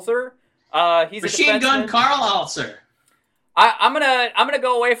Carl Alzer. He's Machine Gun Carl Alzer. I'm gonna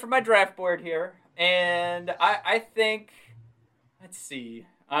go away from my draft board here, and I think, let's see.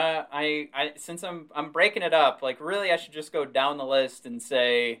 I since I'm breaking it up, like really I should just go down the list and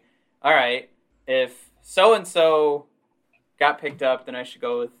say, all right, if so and so got picked up, then I should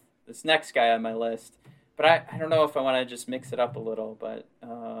go with this next guy on my list. But I don't know if I want to just mix it up a little. But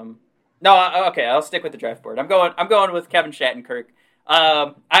no, okay, I'll stick with the draft board. I'm going with Kevin Shattenkirk.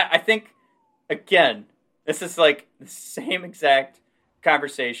 I think again, this is like the same exact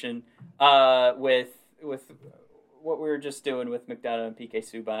conversation with what we were just doing with McDonagh and PK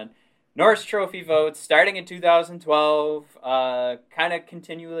Subban. Norris Trophy votes starting in 2012, kind of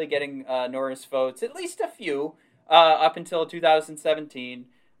continually getting Norris votes, at least a few, up until 2017.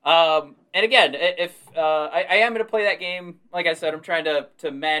 And again, if I am going to play that game, like I said, I'm trying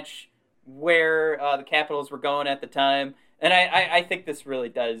to match where the Capitals were going at the time, and I think this really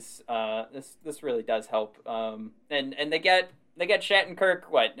does this really does help. And they get Shattenkirk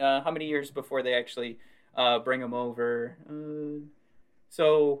how many years before they actually bring him over?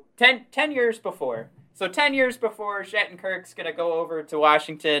 So 10 years before. So 10 years before, Shattenkirk's gonna go over to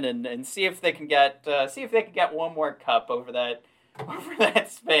Washington and see if they can get one more cup over that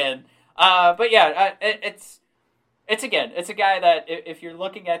span. But yeah, it's a guy that if you're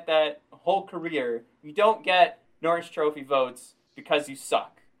looking at that whole career, you don't get Norris Trophy votes because you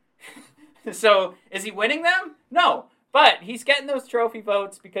suck. So is he winning them? No. But he's getting those trophy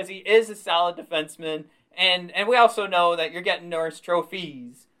votes because he is a solid defenseman. And we also know that you're getting Norris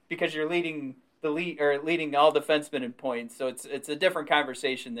trophies because you're leading all defensemen in points. So it's a different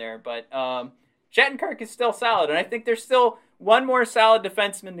conversation there. But Shattenkirk is still solid, and I think there's still one more solid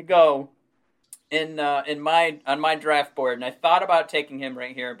defenseman to go on my draft board. And I thought about taking him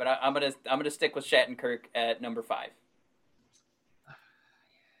right here, but I'm gonna stick with Shattenkirk at number 5.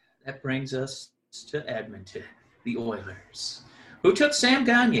 That brings us to Edmonton, the Oilers, who took Sam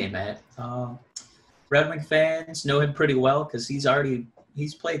Gagner, Matt. Red Wing fans know him pretty well because he's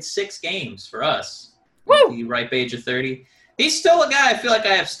played 6 games for us at the ripe age of 30. He's still a guy I feel like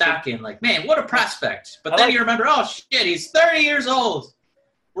I have stock in. Like, man, what a prospect. But then you remember, oh, shit, he's 30 years old.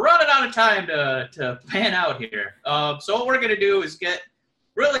 We're running out of time to pan out here. So what we're going to do is get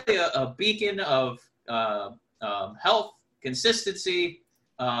really a beacon of health, consistency,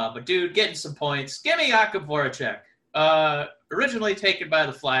 but, dude, getting some points. Give me Jakub Voracek. Originally taken by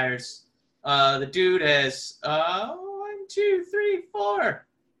the Flyers. The dude has 1, 2, 3, 4,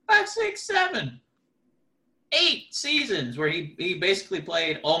 5, 6, 7, 8 seasons where he basically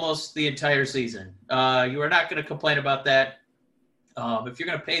played almost the entire season. You are not going to complain about that. If you're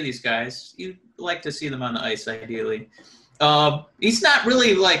going to pay these guys, you'd like to see them on the ice, ideally. He's not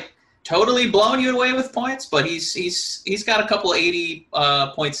really like totally blowing you away with points, but he's got a couple 80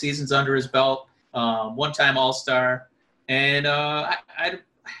 point seasons under his belt. One-time All-Star, and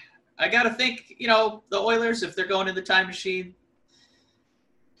I got to think, the Oilers, if they're going in the time machine,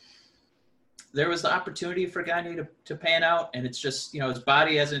 there was the opportunity for Gagner to pan out, and it's just, his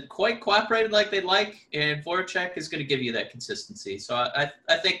body hasn't quite cooperated like they'd like, and Voracek is going to give you that consistency. So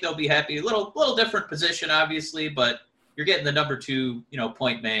I think they'll be happy. A little different position, obviously, but you're getting the number 2,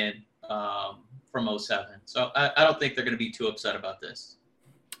 point man from 07. So I don't think they're going to be too upset about this.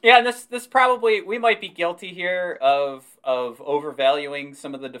 Yeah, this probably, we might be guilty here of overvaluing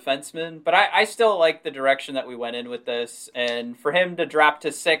some of the defensemen, but I still like the direction that we went in with this, and for him to drop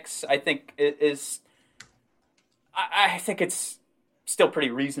to 6, I think I think it's still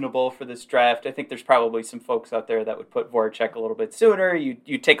pretty reasonable for this draft. I think there's probably some folks out there that would put Voracek a little bit sooner.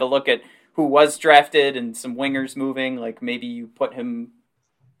 You take a look at who was drafted and some wingers moving, like maybe you put him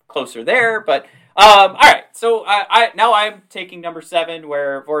closer there, but all right, so now I'm taking number 7,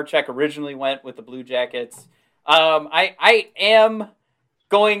 where Voracek originally went with the Blue Jackets. I am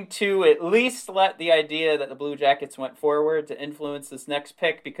going to at least let the idea that the Blue Jackets went forward to influence this next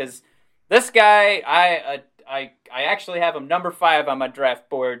pick, because this guy, I actually have him number 5 on my draft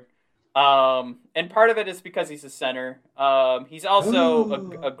board, and part of it is because he's a center. He's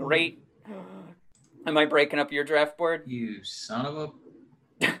also a great. Am I breaking up your draft board? You son of a.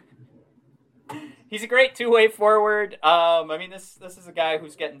 He's a great two-way forward. This is a guy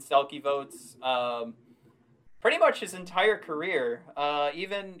who's getting Selke votes pretty much his entire career,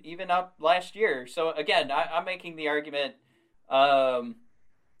 even up last year. So again, I'm making the argument: can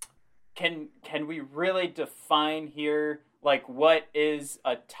we really define here like what is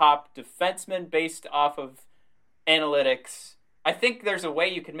a top defenseman based off of analytics? I think there's a way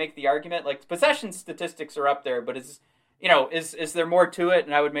you can make the argument. Like, possession statistics are up there, but is there more to it?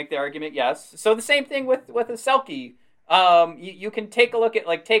 And I would make the argument, yes. So the same thing with a Selke. You can take a look at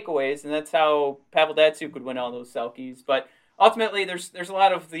like takeaways, and that's how Pavel Datsyuk would win all those Selkes. But ultimately, there's a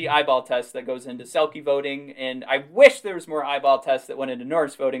lot of the eyeball test that goes into Selke voting, and I wish there was more eyeball tests that went into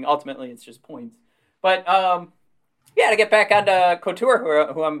Norris voting. Ultimately, it's just points. But to get back onto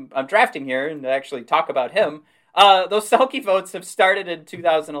Couture, who I'm drafting here, and to actually talk about him. Those Selke votes have started in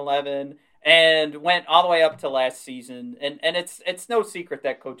 2011 and went all the way up to last season. And it's no secret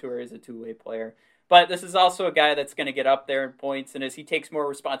that Couture is a two-way player. But this is also a guy that's going to get up there in points. And as he takes more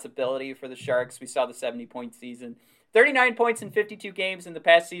responsibility for the Sharks, we saw the 70-point season. 39 points in 52 games in the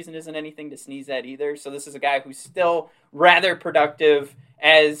past season isn't anything to sneeze at either. So this is a guy who's still rather productive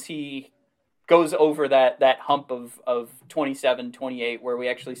as he goes over that hump of 27, 28, where we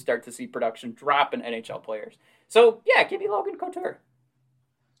actually start to see production drop in NHL players. So, yeah, give me Logan Couture.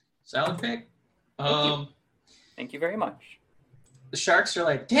 Solid pick. Thank you very much. The Sharks are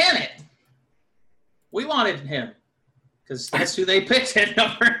like, damn it. We wanted him. Because that's who they picked at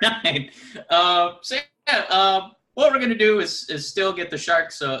number 9. What we're going to do is still get the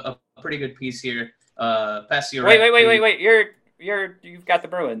Sharks a pretty good piece here. Wait. You've got the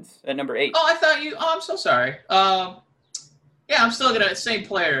Bruins at number 8. Oh, I thought you... Oh, I'm so sorry. I'm still going to... Same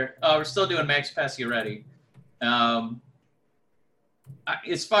player. We're still doing Max Pacioretty.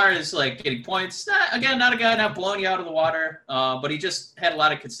 as far as like getting points, not a guy not blowing you out of the water, but he just had a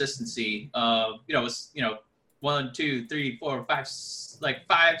lot of consistency. It was 1, 2, 3, 4, 5,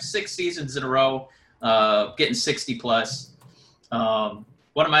 6 seasons in a row, getting 60 plus. One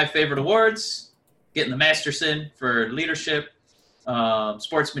of my favorite awards, getting the Masterson for leadership,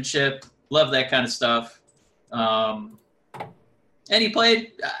 sportsmanship. Love that kind of stuff. And he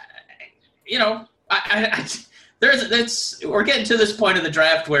played, we're getting to this point of the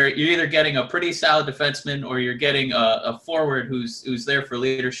draft where you're either getting a pretty solid defenseman or you're getting a forward who's there for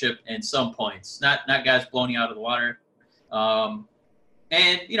leadership and some points, not guys blowing you out of the water.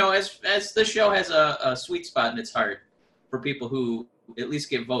 As this show has a sweet spot in its heart for people who at least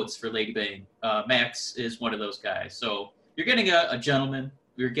give votes for Lady Byng, Max is one of those guys. So you're getting a gentleman,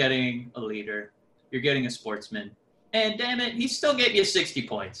 you're getting a leader, you're getting a sportsman. And damn it, he's still getting you 60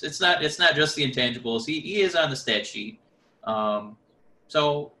 points. It's not just the intangibles. He is on the stat sheet.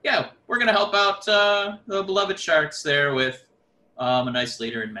 So yeah, we're gonna help out the beloved Sharks there with a nice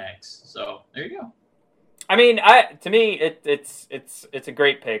leader in Max. So there you go. I mean, to me, it's a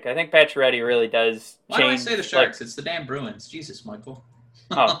great pick. I think Pacioretty really does. Why do I say the Sharks? It's the damn Bruins. Jesus, Michael.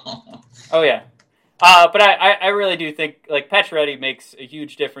 Oh yeah. But I really do think like Pacioretty makes a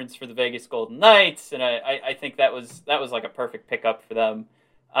huge difference for the Vegas Golden Knights, and I think that was like a perfect pickup for them.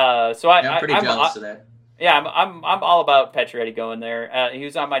 I'm pretty jealous of that. Yeah, I'm all about Pacioretty going there. He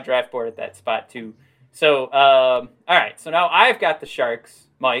was on my draft board at that spot too. So all right, so now I've got the Sharks,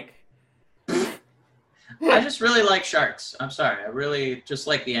 Mike. I just really like sharks. I'm sorry, I really just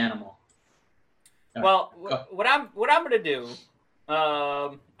like the animal. Well, what I'm gonna do.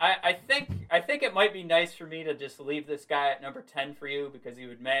 I think it might be nice for me to just leave this guy at number 10 for you because he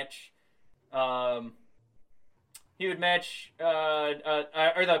would match or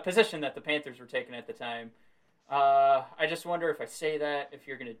the position that the Panthers were taking at the time. I just wonder if I say that, if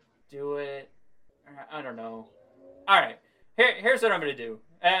you're going to do it. I don't know. All right. Here's what I'm going to do.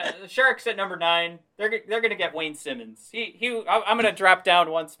 The Sharks at number 9, they're going to get Wayne Simmons. I'm going to drop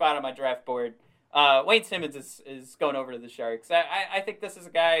down one spot on my draft board. Wayne Simmons is going over to the Sharks. I think this is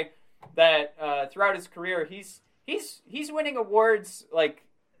a guy that throughout his career he's winning awards like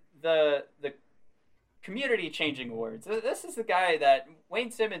the community changing awards. This is the guy that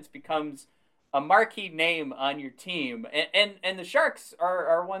Wayne Simmons becomes a marquee name on your team, and the Sharks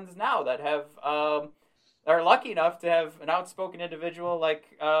are ones now that have are lucky enough to have an outspoken individual like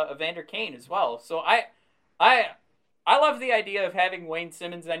Evander Kane as well. So I love the idea of having Wayne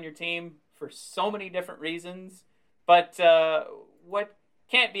Simmons on your team for so many different reasons, but what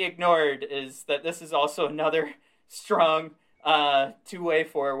can't be ignored is that this is also another strong two-way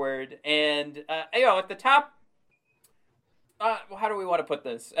forward, and at the top, how do we want to put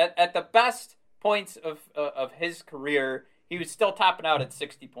this? At the best points of his career, he was still topping out at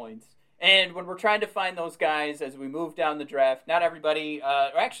 60 points. And when we're trying to find those guys as we move down the draft, not everybody.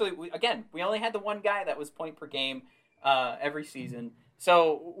 We only had the one guy that was point per game every season.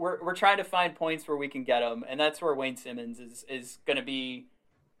 So we're trying to find points where we can get them, and that's where Wayne Simmons is going to be.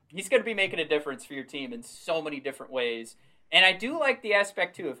 He's going to be making a difference for your team in so many different ways. And I do like the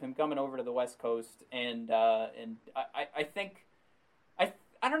aspect too of him coming over to the West Coast, and I think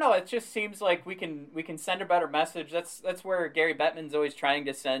I don't know. It just seems like we can send a better message. That's where Gary Bettman's always trying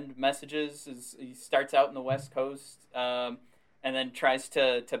to send messages. Is he starts out in the West Coast. And then tries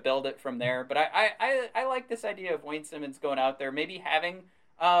to build it from there. But I like this idea of Wayne Simmons going out there, maybe having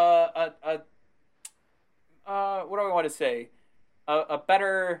what do I want to say? A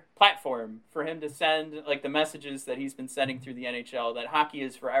better platform for him to send like the messages that he's been sending through the NHL, that hockey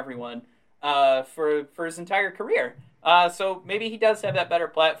is for everyone for his entire career. So maybe he does have that better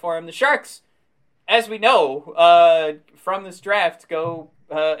platform. The Sharks, as we know from this draft, go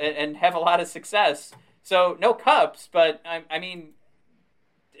and have a lot of success. So no cups, but I mean,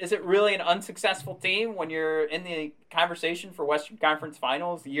 is it really an unsuccessful team when you're in the conversation for Western Conference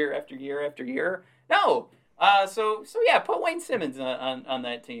Finals year after year after year? No. So yeah, put Wayne Simmons on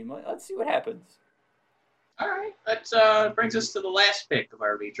that team. Let's see what happens. All right, that brings us to the last pick of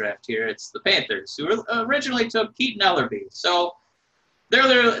our redraft here. It's the Panthers, who originally took Keaton Ellerby. So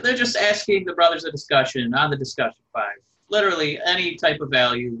they're just asking the brothers a discussion on the discussion 5. Literally any type of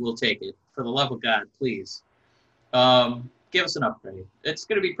value, we'll take it. For the love of God, please. Give us an upgrade. It's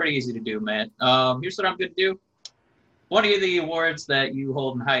going to be pretty easy to do, Matt. Here's what I'm going to do. One of the awards that you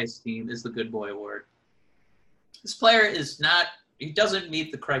hold in high esteem is the Good Boy Award. This player he doesn't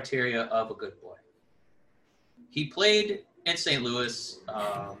meet the criteria of a good boy. He played in St. Louis,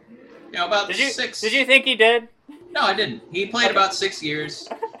 about did you, 6. Did you think he did? No, I didn't. He played about 6 years.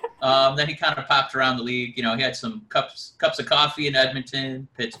 Then he kind of popped around the league. He had some cups of coffee in Edmonton,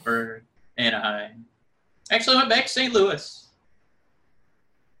 Pittsburgh, Anaheim. Actually went back to St. Louis.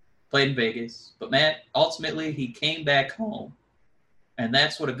 Played in Vegas. But Matt, ultimately, he came back home. And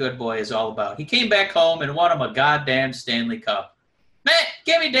that's what a good boy is all about. He came back home and won him a goddamn Stanley Cup. Matt,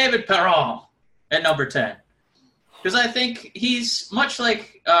 give me David Perron at number 10. Because I think he's much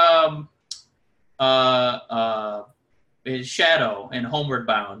like his shadow in Homeward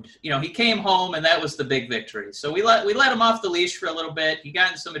Bound. He came home and that was the big victory. So we let him off the leash for a little bit. He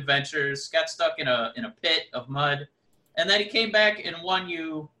got in some adventures, got stuck in a pit of mud, and then he came back and won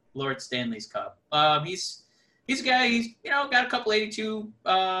you Lord Stanley's Cup. He's a guy. He's got a couple 82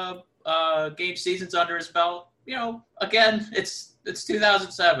 game seasons under his belt. Again, it's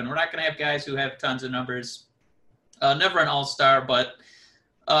 2007. We're not going to have guys who have tons of numbers. Never an all-star, but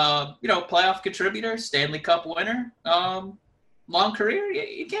playoff contributor, Stanley Cup winner, long career.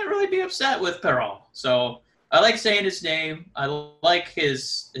 You can't really be upset with Perron. So I like saying his name. I like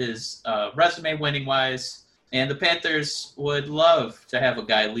his resume winning wise, and the Panthers would love to have a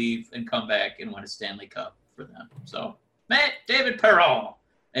guy leave and come back and win a Stanley Cup for them. So Matt, David Perron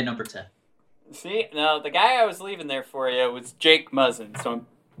at number 10. See, now the guy I was leaving there for you was Jake Muzzin, so I'm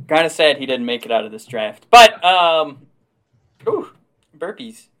kind of sad he didn't make it out of this draft. But,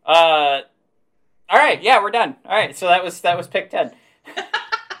 burpees. All right, yeah, we're done. All right, so that was pick 10.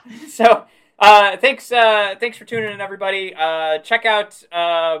 So, thanks for tuning in, everybody. Check out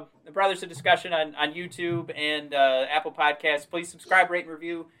the Brothers of Discussion on YouTube and Apple Podcasts. Please subscribe, rate, and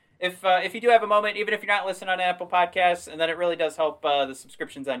review. If you do have a moment, even if you're not listening on Apple Podcasts, and then it really does help, the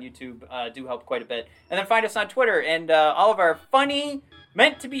subscriptions on YouTube do help quite a bit. And then find us on Twitter and all of our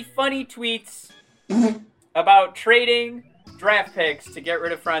meant to be funny tweets about trading draft picks to get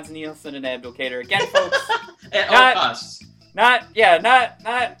rid of Franz Nielsen and Abdelkader. Again, folks, at all costs. Not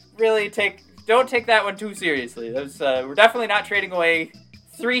really don't take that one too seriously. We're definitely not trading away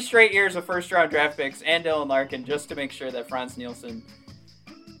 3 straight years of first-round draft picks and Dylan Larkin just to make sure that Franz Nielsen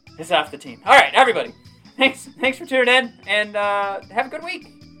is off the team. All right, everybody. Thanks for tuning in, and have a good week.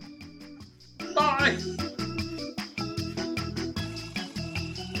 Bye.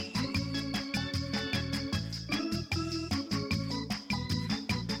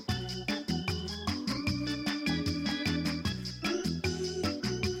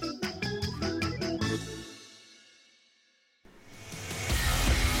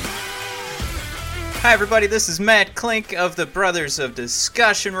 Hi everybody, this is Matt Klink of the Brothers of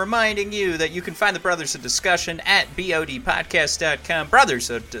Discussion, reminding you that you can find the Brothers of Discussion at bodpodcast.com,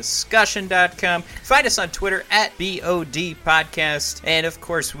 brothersofdiscussion.com. Find us on Twitter at bodpodcast, and of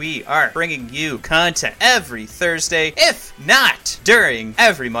course we are bringing you content every Thursday, if not during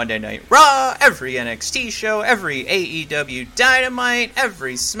every Monday Night Raw, every NXT show, every AEW Dynamite,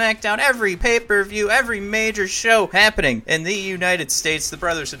 every SmackDown, every pay-per-view, every major show happening in the United States. The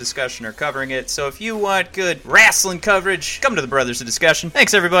Brothers of Discussion are covering it, so if you want good wrestling coverage, come to the Brothers of Discussion.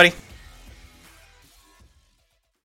 Thanks, everybody.